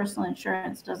 Your personal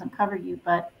insurance doesn't cover you.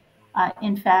 But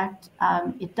in fact,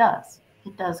 it does.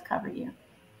 It does cover you.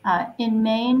 In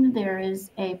Maine, there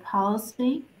is a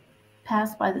policy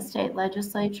passed by the state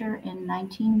legislature in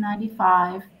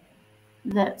 1995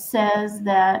 that says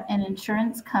that an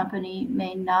insurance company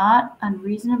may not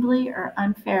unreasonably or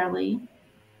unfairly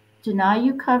deny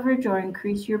you coverage or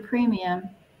increase your premium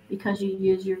because you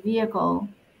use your vehicle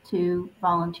to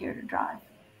volunteer to drive.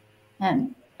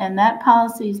 And that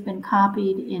policy has been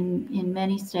copied in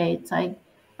many states. I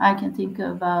can think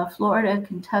of Florida,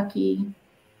 Kentucky,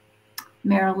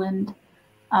 Maryland,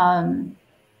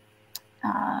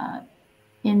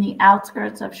 in the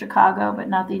outskirts of Chicago, but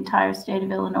not the entire state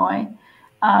of Illinois.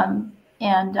 And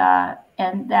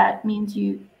that means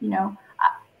you know,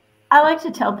 I like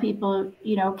to tell people,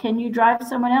 you know, can you drive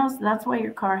someone else? That's why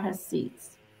your car has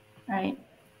seats, right?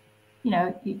 You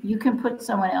know, you can put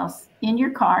someone else in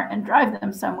your car and drive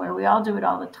them somewhere. We all do it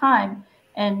all the time,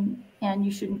 and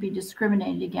you shouldn't be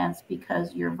discriminated against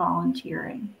because you're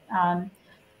volunteering.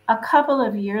 A couple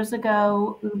of years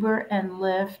ago, Uber and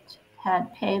Lyft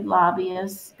had paid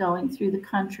lobbyists going through the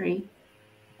country,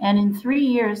 and in 3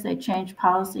 years, they changed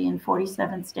policy in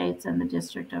 47 states and the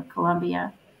District of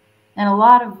Columbia. And a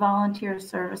lot of volunteer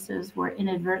services were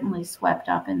inadvertently swept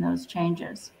up in those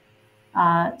changes.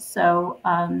 AARP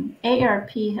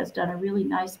has done a really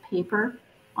nice paper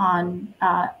on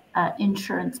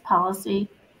insurance policy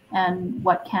and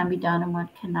what can be done and what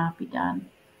cannot be done.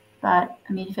 But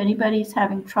I mean, if anybody's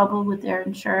having trouble with their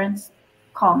insurance,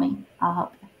 call me. I'll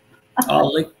help you.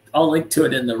 I'll link to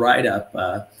it in the write-up.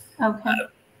 Okay.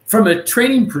 From a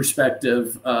training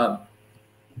perspective,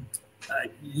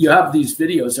 you have these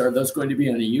videos. Are those going to be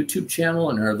on a YouTube channel,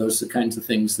 and are those the kinds of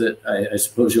things that I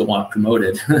suppose you'll want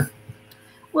promoted?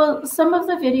 Well, some of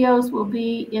the videos will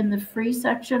be in the free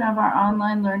section of our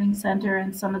online learning center,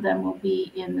 and some of them will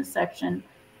be in the section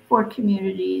for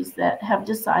communities that have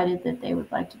decided that they would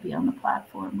like to be on the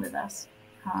platform with us.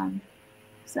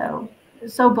 So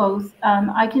both.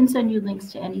 I can send you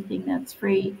links to anything that's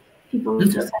free. People will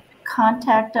just have to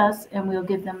contact us, and we'll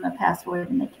give them a password,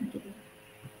 and they can get it.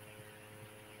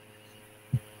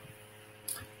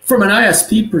 From an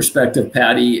ISP perspective,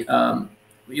 Patty,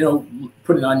 you know,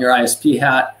 putting on your ISP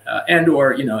hat and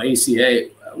or, you know, ACA,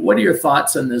 what are your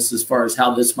thoughts on this as far as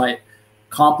how this might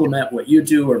complement what you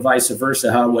do or vice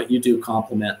versa, how what you do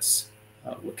complements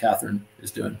what Katherine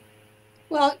is doing?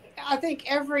 Well, I think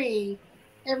every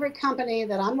company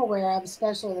that I'm aware of,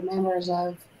 especially the members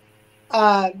of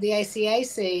the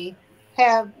ACAC,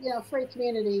 have, you know, free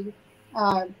community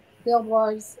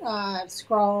billboards,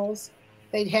 scrolls.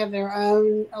 They'd have their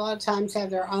own, a lot of times have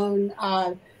their own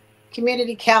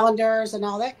community calendars and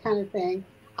all that kind of thing.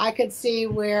 I could see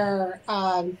where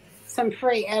some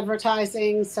free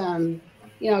advertising, some,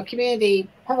 you know, community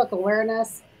public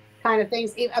awareness kind of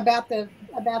things about the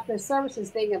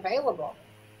services being available.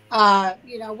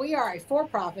 You know, we are a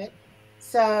for-profit,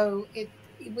 so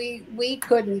we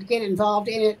couldn't get involved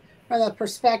in it from the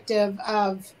perspective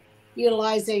of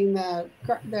utilizing the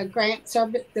grants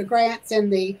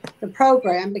and the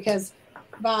program, because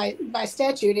by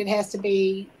statute it has to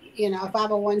be, you know,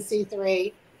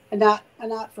 501c3 and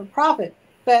not for-profit.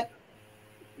 But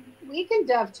we can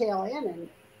dovetail in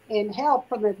and help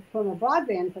from a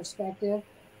broadband perspective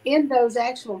in those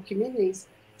actual communities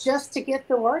just to get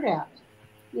the word out.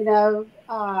 You know,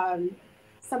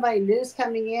 somebody new's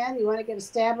coming in, you want to get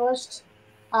established.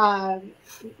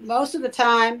 Most of the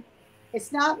time,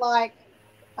 it's not like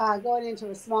going into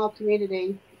a small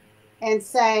community and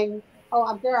saying,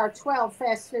 oh, there are 12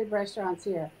 fast food restaurants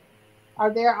here, or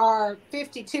there are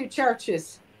 52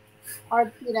 churches,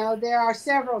 or, you know, there are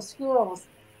several schools.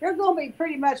 There's going to be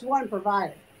pretty much one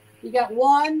provider. You got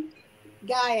one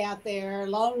guy out there,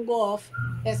 lone wolf,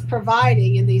 that's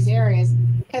providing in these areas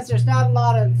because there's not a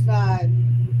lot of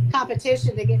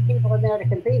competition to get people in there to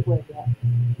compete with you.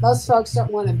 Most folks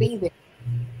don't want to be there.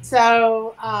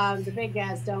 So the big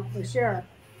guys don't for sure.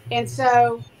 And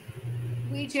so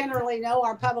we generally know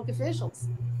our public officials.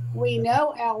 We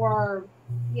know our,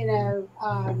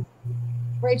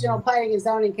 regional planning and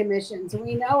zoning commissions.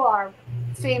 We know our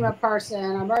FEMA person,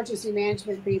 our emergency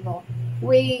management people.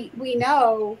 We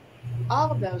know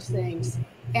all of those things.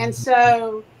 And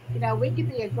so, we could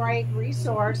be a great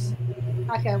resource,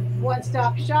 like a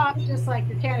one-stop shop, just like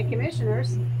your county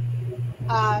commissioners,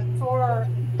 for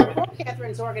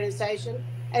Katherine's organization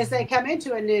as they come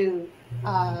into a new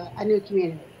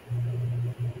community.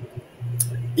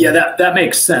 Yeah, that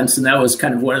makes sense, and that was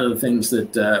kind of one of the things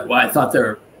that why I thought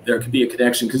there could be a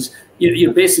connection, because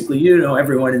you basically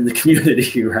everyone in the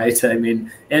community, right? I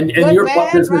mean, and good, your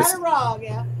bad, business, right or wrong,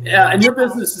 yeah. Yeah, and your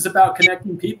business is about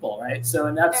connecting people, right? So,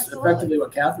 and that's Absolutely. effectively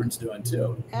what Katherine's doing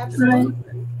too. Absolutely.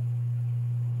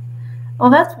 Well,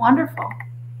 that's wonderful.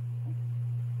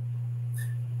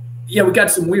 Yeah, we got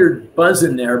some weird buzz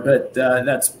in there, but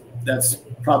that's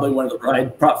probably one of the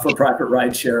for-profit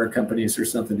rideshare companies or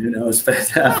something. Who knows?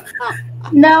 But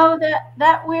no,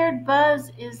 that weird buzz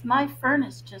is my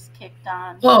furnace just kicked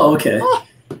on. Oh, okay.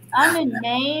 I'm in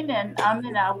Maine, and I'm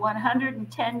in a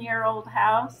 110-year-old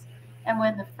house, and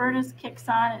when the furnace kicks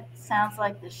on, it sounds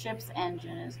like the ship's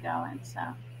engine is going. So.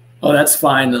 Oh, that's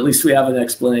fine. At least we have an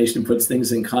explanation, puts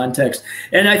things in context.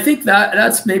 And I think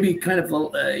that's maybe kind of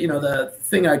the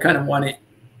thing I kind of want to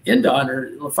end on,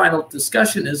 or the final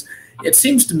discussion is, it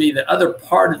seems to me the other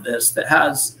part of this that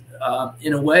has,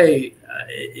 in a way,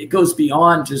 it goes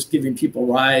beyond just giving people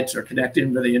rides or connecting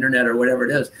them to the internet or whatever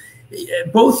it is.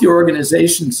 Both your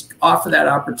organizations offer that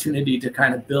opportunity to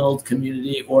kind of build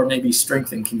community or maybe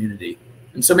strengthen community.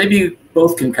 And so maybe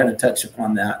both can kind of touch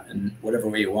upon that in whatever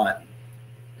way you want.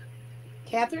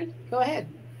 Katherine, go ahead.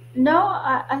 No,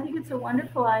 I think it's a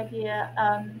wonderful idea.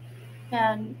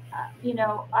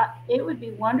 It would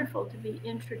be wonderful to be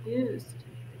introduced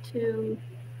to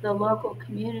the local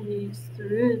communities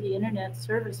through the internet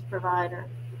service provider,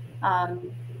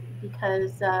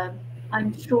 because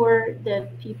I'm sure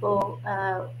that people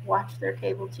watch their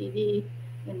cable TV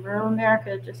in rural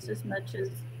America just as much as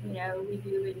we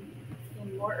do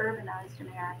in more urbanized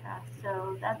America.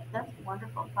 So that's a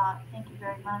wonderful thought. Thank you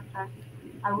very much.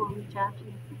 I will reach out to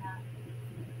you for that.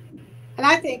 And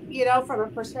I think, from a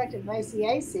perspective of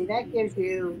ACAC, that gives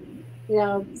you,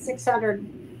 600,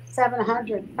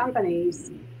 700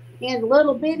 companies in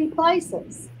little bitty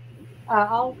places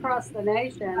all across the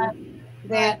nation,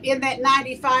 that in that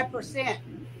 95%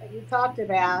 that you talked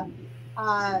about,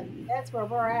 that's where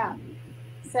we're at.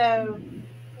 So,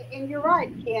 and you're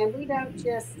right, Ken, we're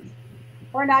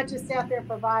not just out there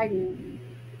providing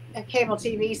a cable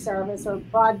TV service or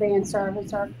broadband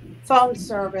service or phone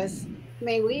service. I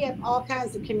mean, we have all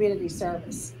kinds of community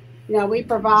service. We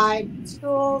provide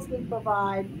schools, we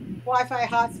provide Wi-Fi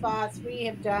hotspots. We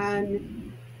have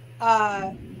done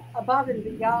above and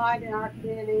beyond in our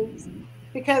communities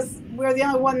because we're the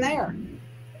only one there,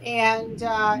 and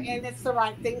it's the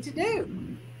right thing to do,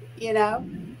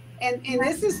 And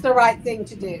this is the right thing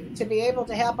to do, to be able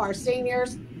to help our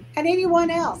seniors and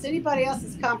anybody else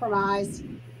that's compromised,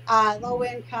 low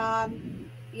income,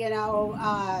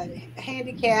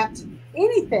 handicapped,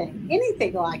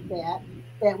 anything like that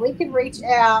we can reach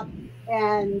out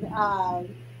and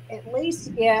at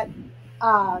least get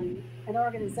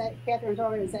Katherine's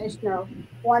organization or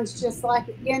ones just like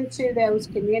it into those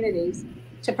communities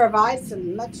to provide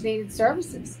some much needed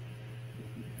services.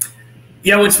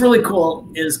 Yeah, what's really cool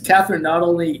is Katherine not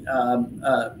only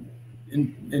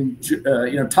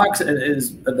talks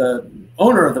is the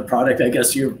owner of the product, I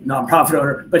guess you're nonprofit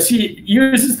owner, but she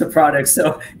uses the product.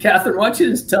 So Katherine, why don't you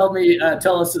just tell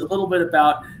us a little bit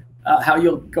about how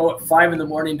you'll go at 5 in the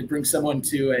morning to bring someone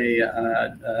to a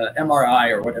MRI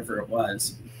or whatever it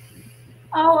was.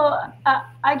 Oh,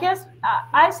 I guess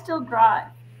I still drive,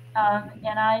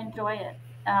 and I enjoy it.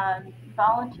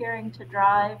 Volunteering to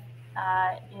drive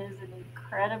is an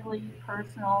incredibly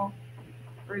personal,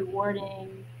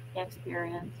 rewarding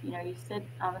experience. You sit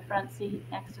on the front seat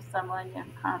next to someone, you have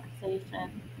a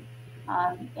conversation.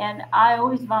 And I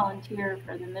always volunteer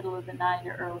for the middle of the night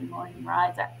or early morning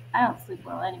rides. I don't sleep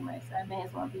well anyway, so I may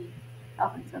as well be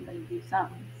helping somebody do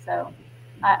something. So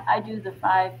I do the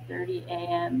 5:30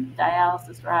 a.m.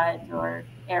 dialysis rides or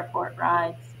airport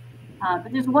rides.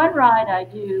 But there's one ride I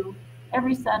do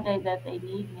every Sunday that they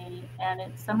need me, and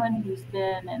it's someone who's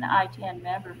been an ITN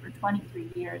member for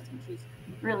 23 years, and she's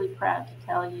really proud to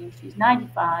tell you she's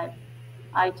 95,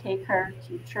 I take her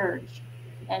to church,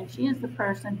 and she is the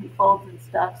person who folds and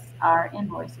stuffs our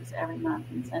invoices every month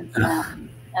and sends them out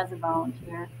as a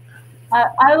volunteer.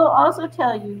 I will also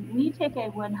tell you, we take a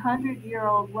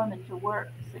 100-year-old woman to work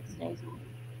 6 days a week.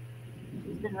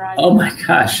 She's been riding. Oh my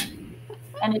gosh.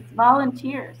 And it's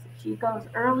volunteers. She goes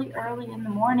early in the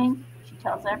morning. She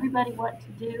tells everybody what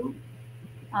to do.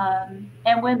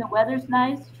 And when the weather's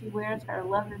nice, she wears her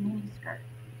leather mini skirt.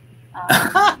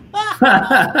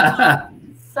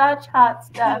 Such hot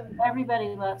stuff. Everybody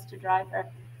loves to drive her.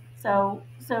 So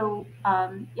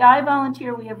yeah, I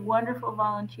volunteer. We have wonderful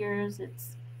volunteers.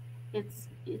 It's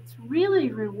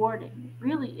really rewarding. It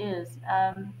really is.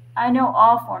 I know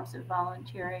all forms of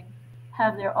volunteering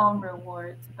have their own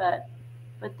rewards, but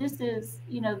this is,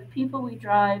 the people we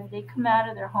drive, they come out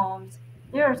of their homes.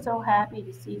 They are so happy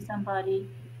to see somebody.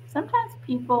 Sometimes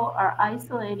people are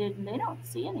isolated and they don't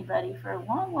see anybody for a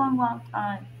long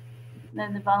time. And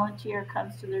then the volunteer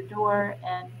comes to their door,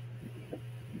 and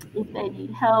if they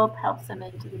need help, helps them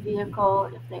into the vehicle.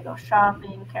 If they go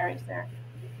shopping, carries their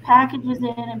packages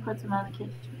in and puts them on the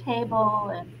kitchen table.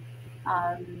 And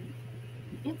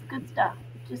it's good stuff.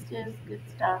 It just is good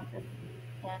stuff.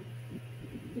 And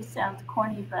this sounds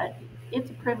corny, but it's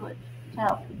a privilege to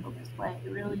help people this way.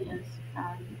 It really is.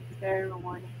 It's very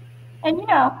rewarding. And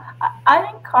I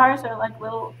think cars are like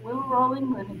little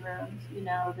rolling living rooms.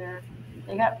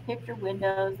 They got picture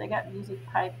windows, they got music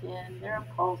piped in, they're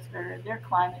upholstered, they're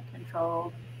climate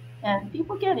controlled, and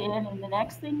people get in, and the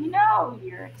next thing you know,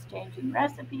 you're exchanging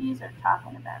recipes or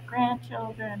talking about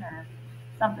grandchildren or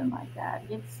something like that.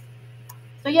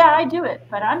 So yeah, I do it,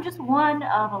 but I'm just one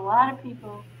of a lot of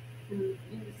people who do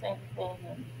the same thing,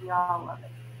 and we all love it.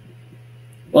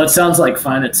 Well, it sounds like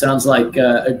fun. It sounds like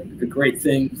a great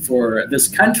thing for this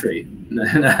country. In the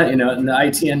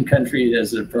ITN country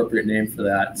is an appropriate name for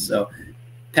that. So,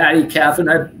 Patty, Katherine,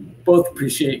 I both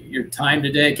appreciate your time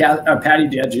today. Patty,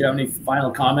 do you have any final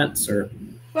comments? Or?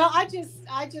 Well, I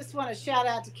just want to shout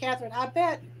out to Katherine. I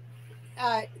bet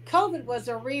COVID was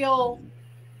a real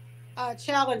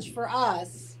challenge for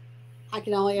us. I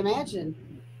can only imagine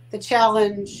the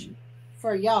challenge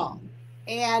for y'all.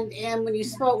 And when you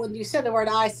said the word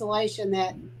isolation,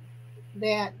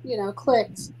 that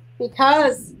clicked,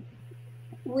 because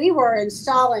we were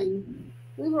installing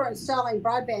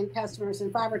broadband customers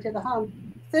and fiber to the home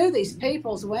through these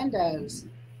people's windows,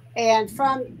 and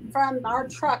from our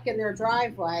truck in their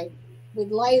driveway,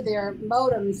 we'd lay their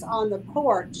modems on the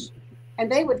porch,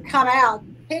 and they would come out,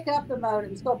 pick up the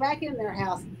modems, go back in their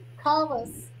house, call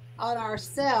us on our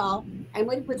cell, and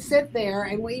we would sit there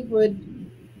and we would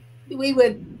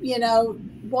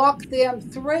walk them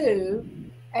through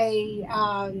a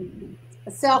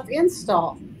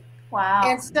self-install. Wow.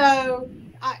 And so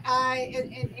I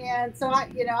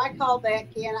called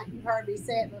that, Ken, you've heard me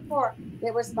say it before,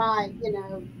 it was my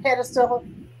pedestal,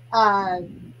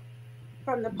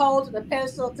 from the pole to the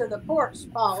pedestal to the porch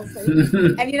policy.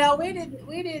 And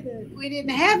we didn't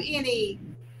have any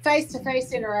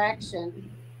face-to-face interaction.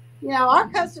 Our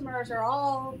customers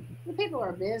people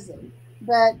are busy.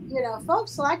 But,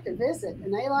 folks like to visit,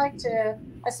 and they like to,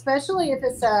 especially if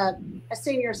it's a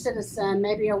senior citizen,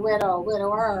 maybe a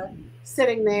widower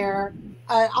sitting there,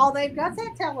 all they've got is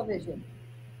that television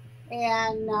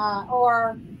and,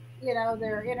 or,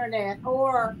 their internet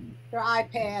or their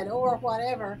iPad or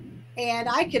whatever. And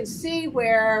I can see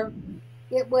where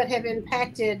it would have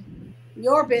impacted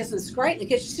your business greatly,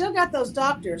 because you still got those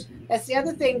doctors. That's the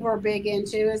other thing we're big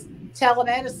into, is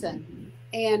telemedicine.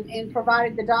 And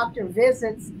provided the doctor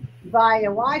visits via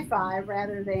Wi-Fi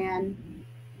rather than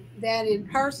in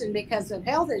person because of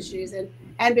health issues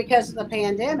and because of the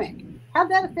pandemic. How'd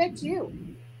that affect you?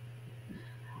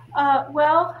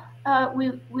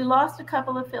 We lost a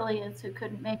couple of affiliates who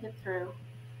couldn't make it through.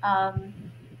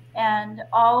 And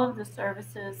all of the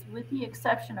services, with the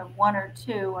exception of one or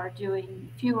two, are doing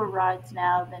fewer rides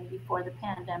now than before the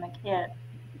pandemic hit.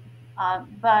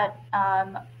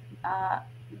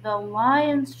 The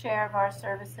lion's share of our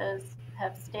services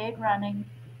have stayed running.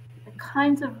 The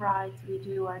kinds of rides we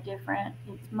do are different.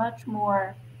 It's much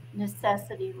more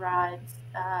necessity rides,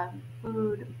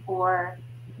 food or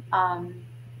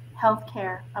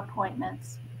healthcare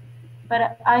appointments.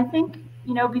 But I think,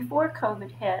 before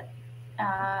COVID hit,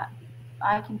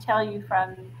 I can tell you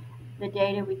from the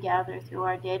data we gather through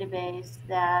our database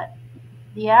that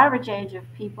the average age of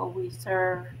people we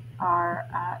serve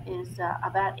is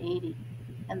about 80.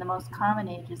 And the most common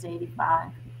age is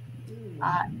 85.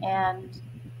 And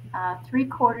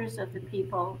 3/4 of the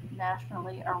people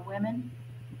nationally are women,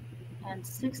 and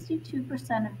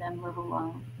 62% of them live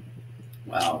alone.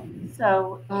 Wow.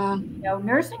 So,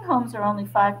 nursing homes are only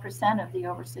 5% of the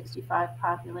over 65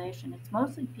 population. It's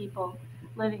mostly people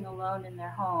living alone in their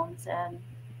homes. And,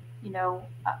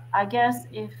 I guess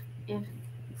if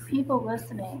people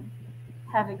listening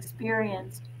have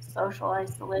experienced social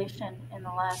isolation in the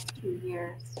last 2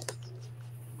 years,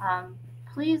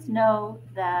 please know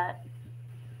that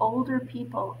older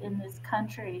people in this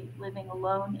country living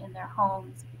alone in their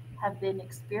homes have been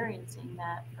experiencing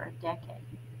that for a decade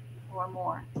or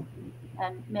more,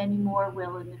 and many more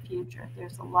will in the future.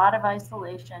 There's a lot of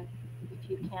isolation if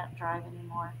you can't drive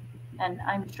anymore. And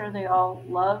I'm sure they all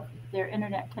love their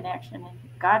internet connection, and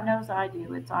God knows I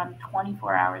do. It's on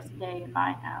 24 hours a day in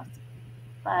my house.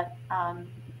 But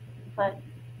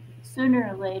sooner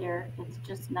or later, it's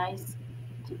just nice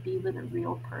to be with a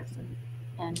real person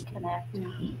and connect.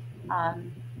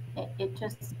 It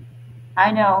just,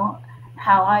 I know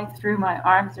how I threw my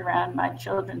arms around my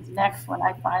children's necks when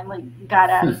I finally got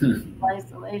out of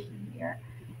isolation here,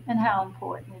 and how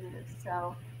important it is.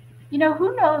 So,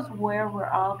 who knows where we're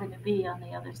all going to be on the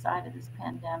other side of this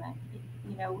pandemic.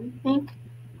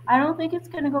 I don't think it's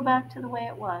going to go back to the way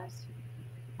it was.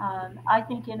 I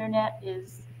think internet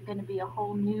is going to be a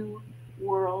whole new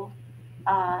world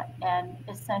and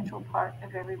essential part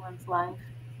of everyone's life.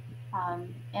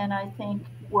 And I think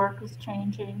work is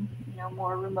changing,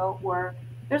 more remote work.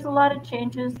 There's a lot of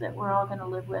changes that we're all going to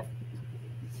live with.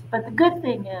 But the good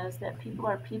thing is that people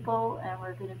are people, and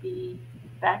we're going to be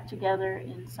back together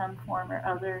in some form or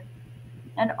other.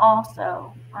 And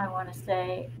also, I want to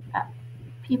say,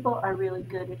 people are really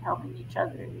good at helping each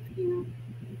other if you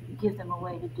give them a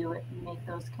way to do it and make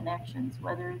those connections,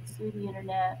 whether it's through the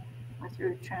internet or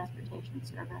through transportation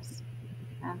service.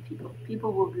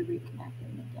 People will be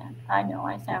reconnecting again. I know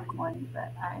I sound corny,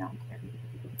 but I don't care.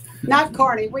 Not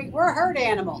corny. We're herd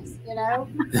animals,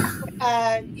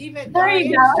 even there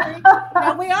you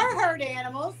go. We are herd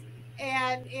animals,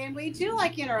 and we do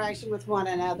like interaction with one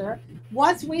another.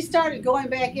 Once we started going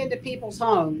back into people's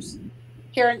homes,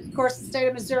 here, of course, the state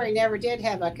of Missouri never did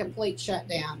have a complete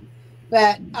shutdown,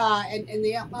 but and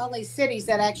the only cities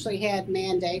that actually had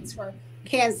mandates were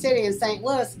Kansas City and St.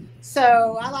 Louis.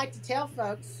 So I like to tell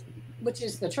folks, which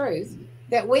is the truth,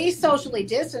 that we socially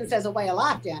distance as a way of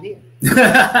life down here. So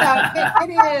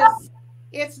it is.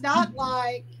 It's not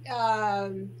like,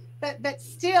 but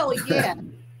still, yeah.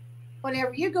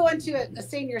 Whenever you go into a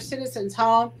senior citizen's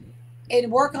home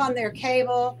and work on their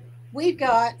cable, we've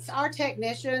got our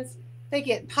technicians. They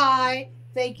get pie.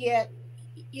 They get,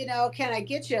 can I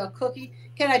get you a cookie?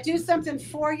 Can I do something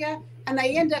for you? And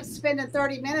they end up spending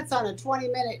 30 minutes on a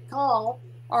 20-minute call,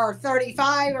 or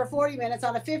 35 or 40 minutes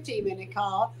on a 15-minute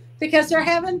call, because they're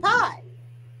having pie.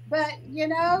 But,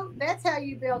 that's how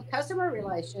you build customer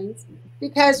relations,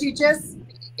 because it's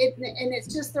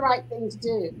just the right thing to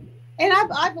do. And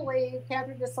I believe,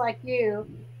 Katherine, just like you,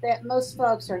 that most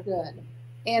folks are good,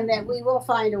 and that we will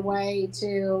find a way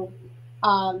to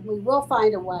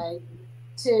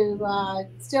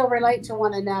still relate to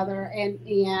one another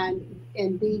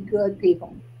and be good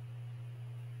people.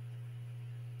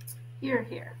 Hear,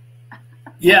 hear.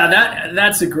 Yeah,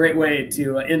 that's a great way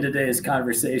to end today's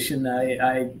conversation.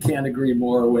 I can't agree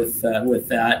more with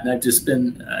that. And I've just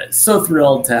been so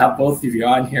thrilled to have both of you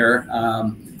on here.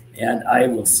 And I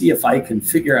will see if I can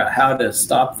figure out how to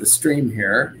stop the stream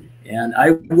here. And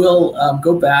I will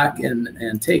go back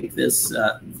and take this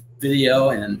video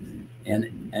and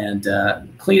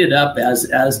clean it up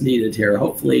as needed here.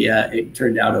 Hopefully it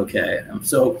turned out okay.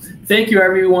 So thank you,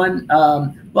 everyone.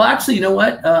 Well, actually, you know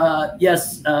what?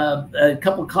 Yes, a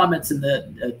couple comments in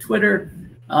the Twitter.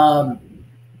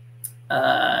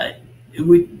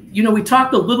 We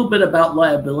talked a little bit about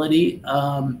liability,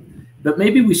 but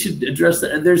maybe we should address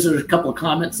that. There's a couple of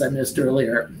comments I missed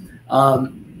earlier.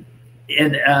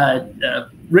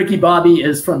 Ricky Bobby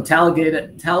is from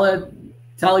Talladega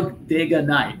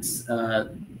Nights.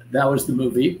 That was the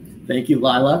movie. Thank you,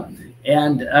 Lila.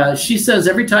 And she says,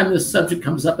 every time this subject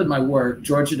comes up in my work,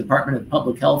 Georgia Department of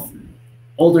Public Health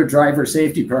Older Driver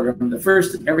Safety Program, the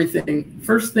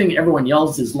first thing everyone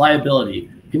yells is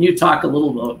liability. Can you talk a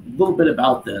little bit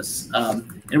about this?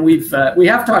 And we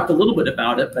have talked a little bit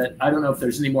about it, but I don't know if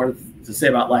there's any more to say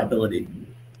about liability.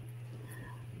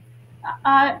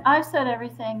 I've said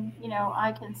everything,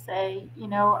 I can say.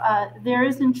 There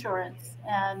is insurance,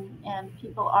 and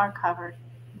people are covered.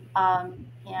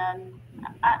 And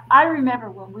I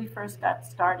remember when we first got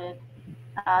started,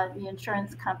 the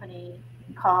insurance company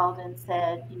called and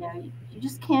said, you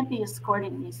just can't be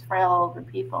escorting these frail older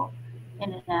people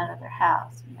in and out of their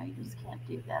house. You just can't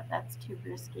do that. That's too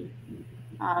risky.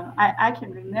 I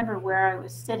can remember where I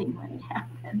was sitting when it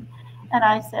happened. And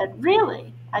I said,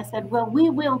 really? I said, well, we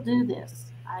will do this.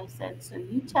 I said, so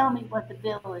you tell me what the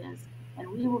bill is, and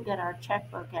we will get our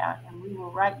checkbook out, and we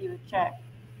will write you a check,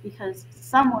 because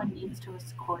someone needs to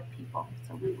escort people.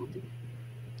 So we will do it.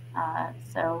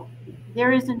 So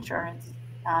there is insurance.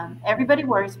 Everybody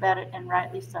worries about it, and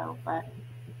rightly so, but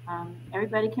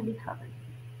everybody can be covered.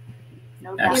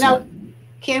 No doubt. You know,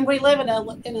 Ken, we live in a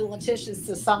litigious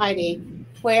society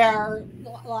where,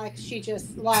 like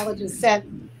Lila just said,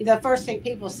 the first thing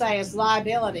people say is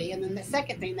liability, and then the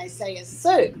second thing they say is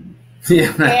sue.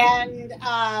 Yeah.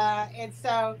 And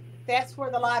so that's where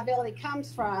the liability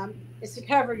comes from, is to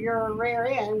cover your rear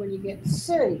end when you get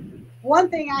sued. One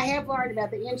thing I have learned about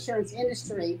the insurance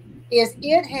industry is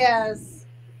it has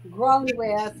grown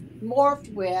with,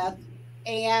 morphed with,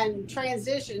 and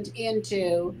transitioned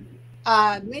into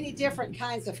many different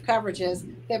kinds of coverages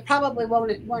that probably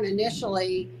weren't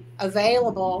initially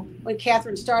available when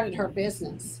Katherine started her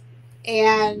business.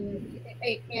 And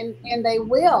they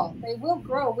will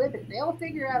grow with it. They'll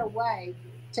figure out a way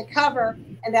to cover,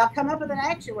 and they'll come up with an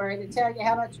actuary to tell you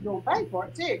how much you're going to pay for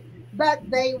it too. But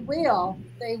they will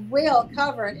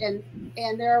cover it,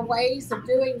 and there are ways of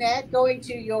doing that. Going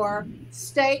to your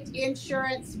state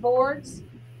insurance boards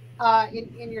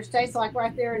in your states, like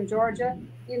right there in Georgia,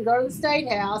 you can go to the State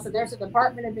House, and there's a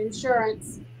Department of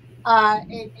Insurance,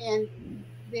 and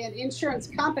then insurance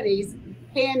companies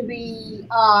can be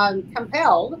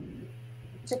compelled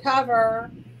to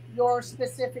cover your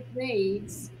specific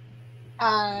needs.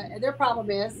 Their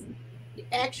problem is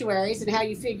actuaries and how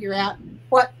you figure out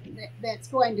what that's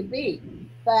going to be.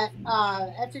 But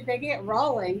after they get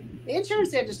rolling, the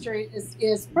insurance industry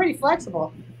is pretty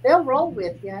flexible. They'll roll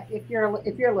with you if you're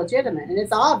legitimate, and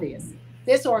it's obvious.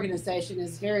 This organization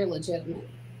is very legitimate.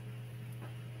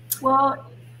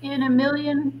 Well, in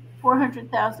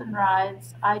 1,400,000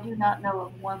 rides, I do not know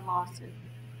of one lawsuit.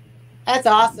 That's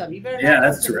awesome. You better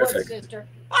that's terrific, wood, sister.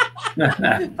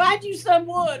 Find you some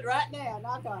wood right now.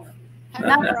 Knock on it.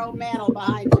 Have your old mantle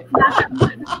behind you.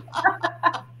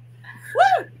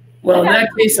 Woo! Well, in that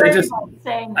case, I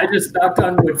just knocked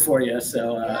on wood for you.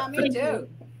 So yeah, me too.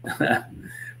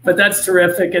 But that's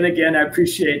terrific. And again, I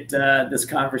appreciate this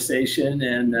conversation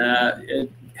and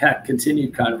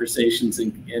continued conversations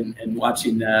and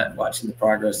watching the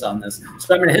progress on this.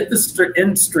 So I'm going to hit the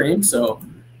end stream. So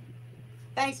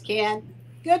thanks, Ken.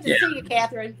 Good to see you,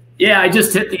 Katherine. Yeah, I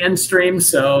just hit the end stream.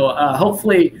 So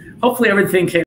hopefully everything came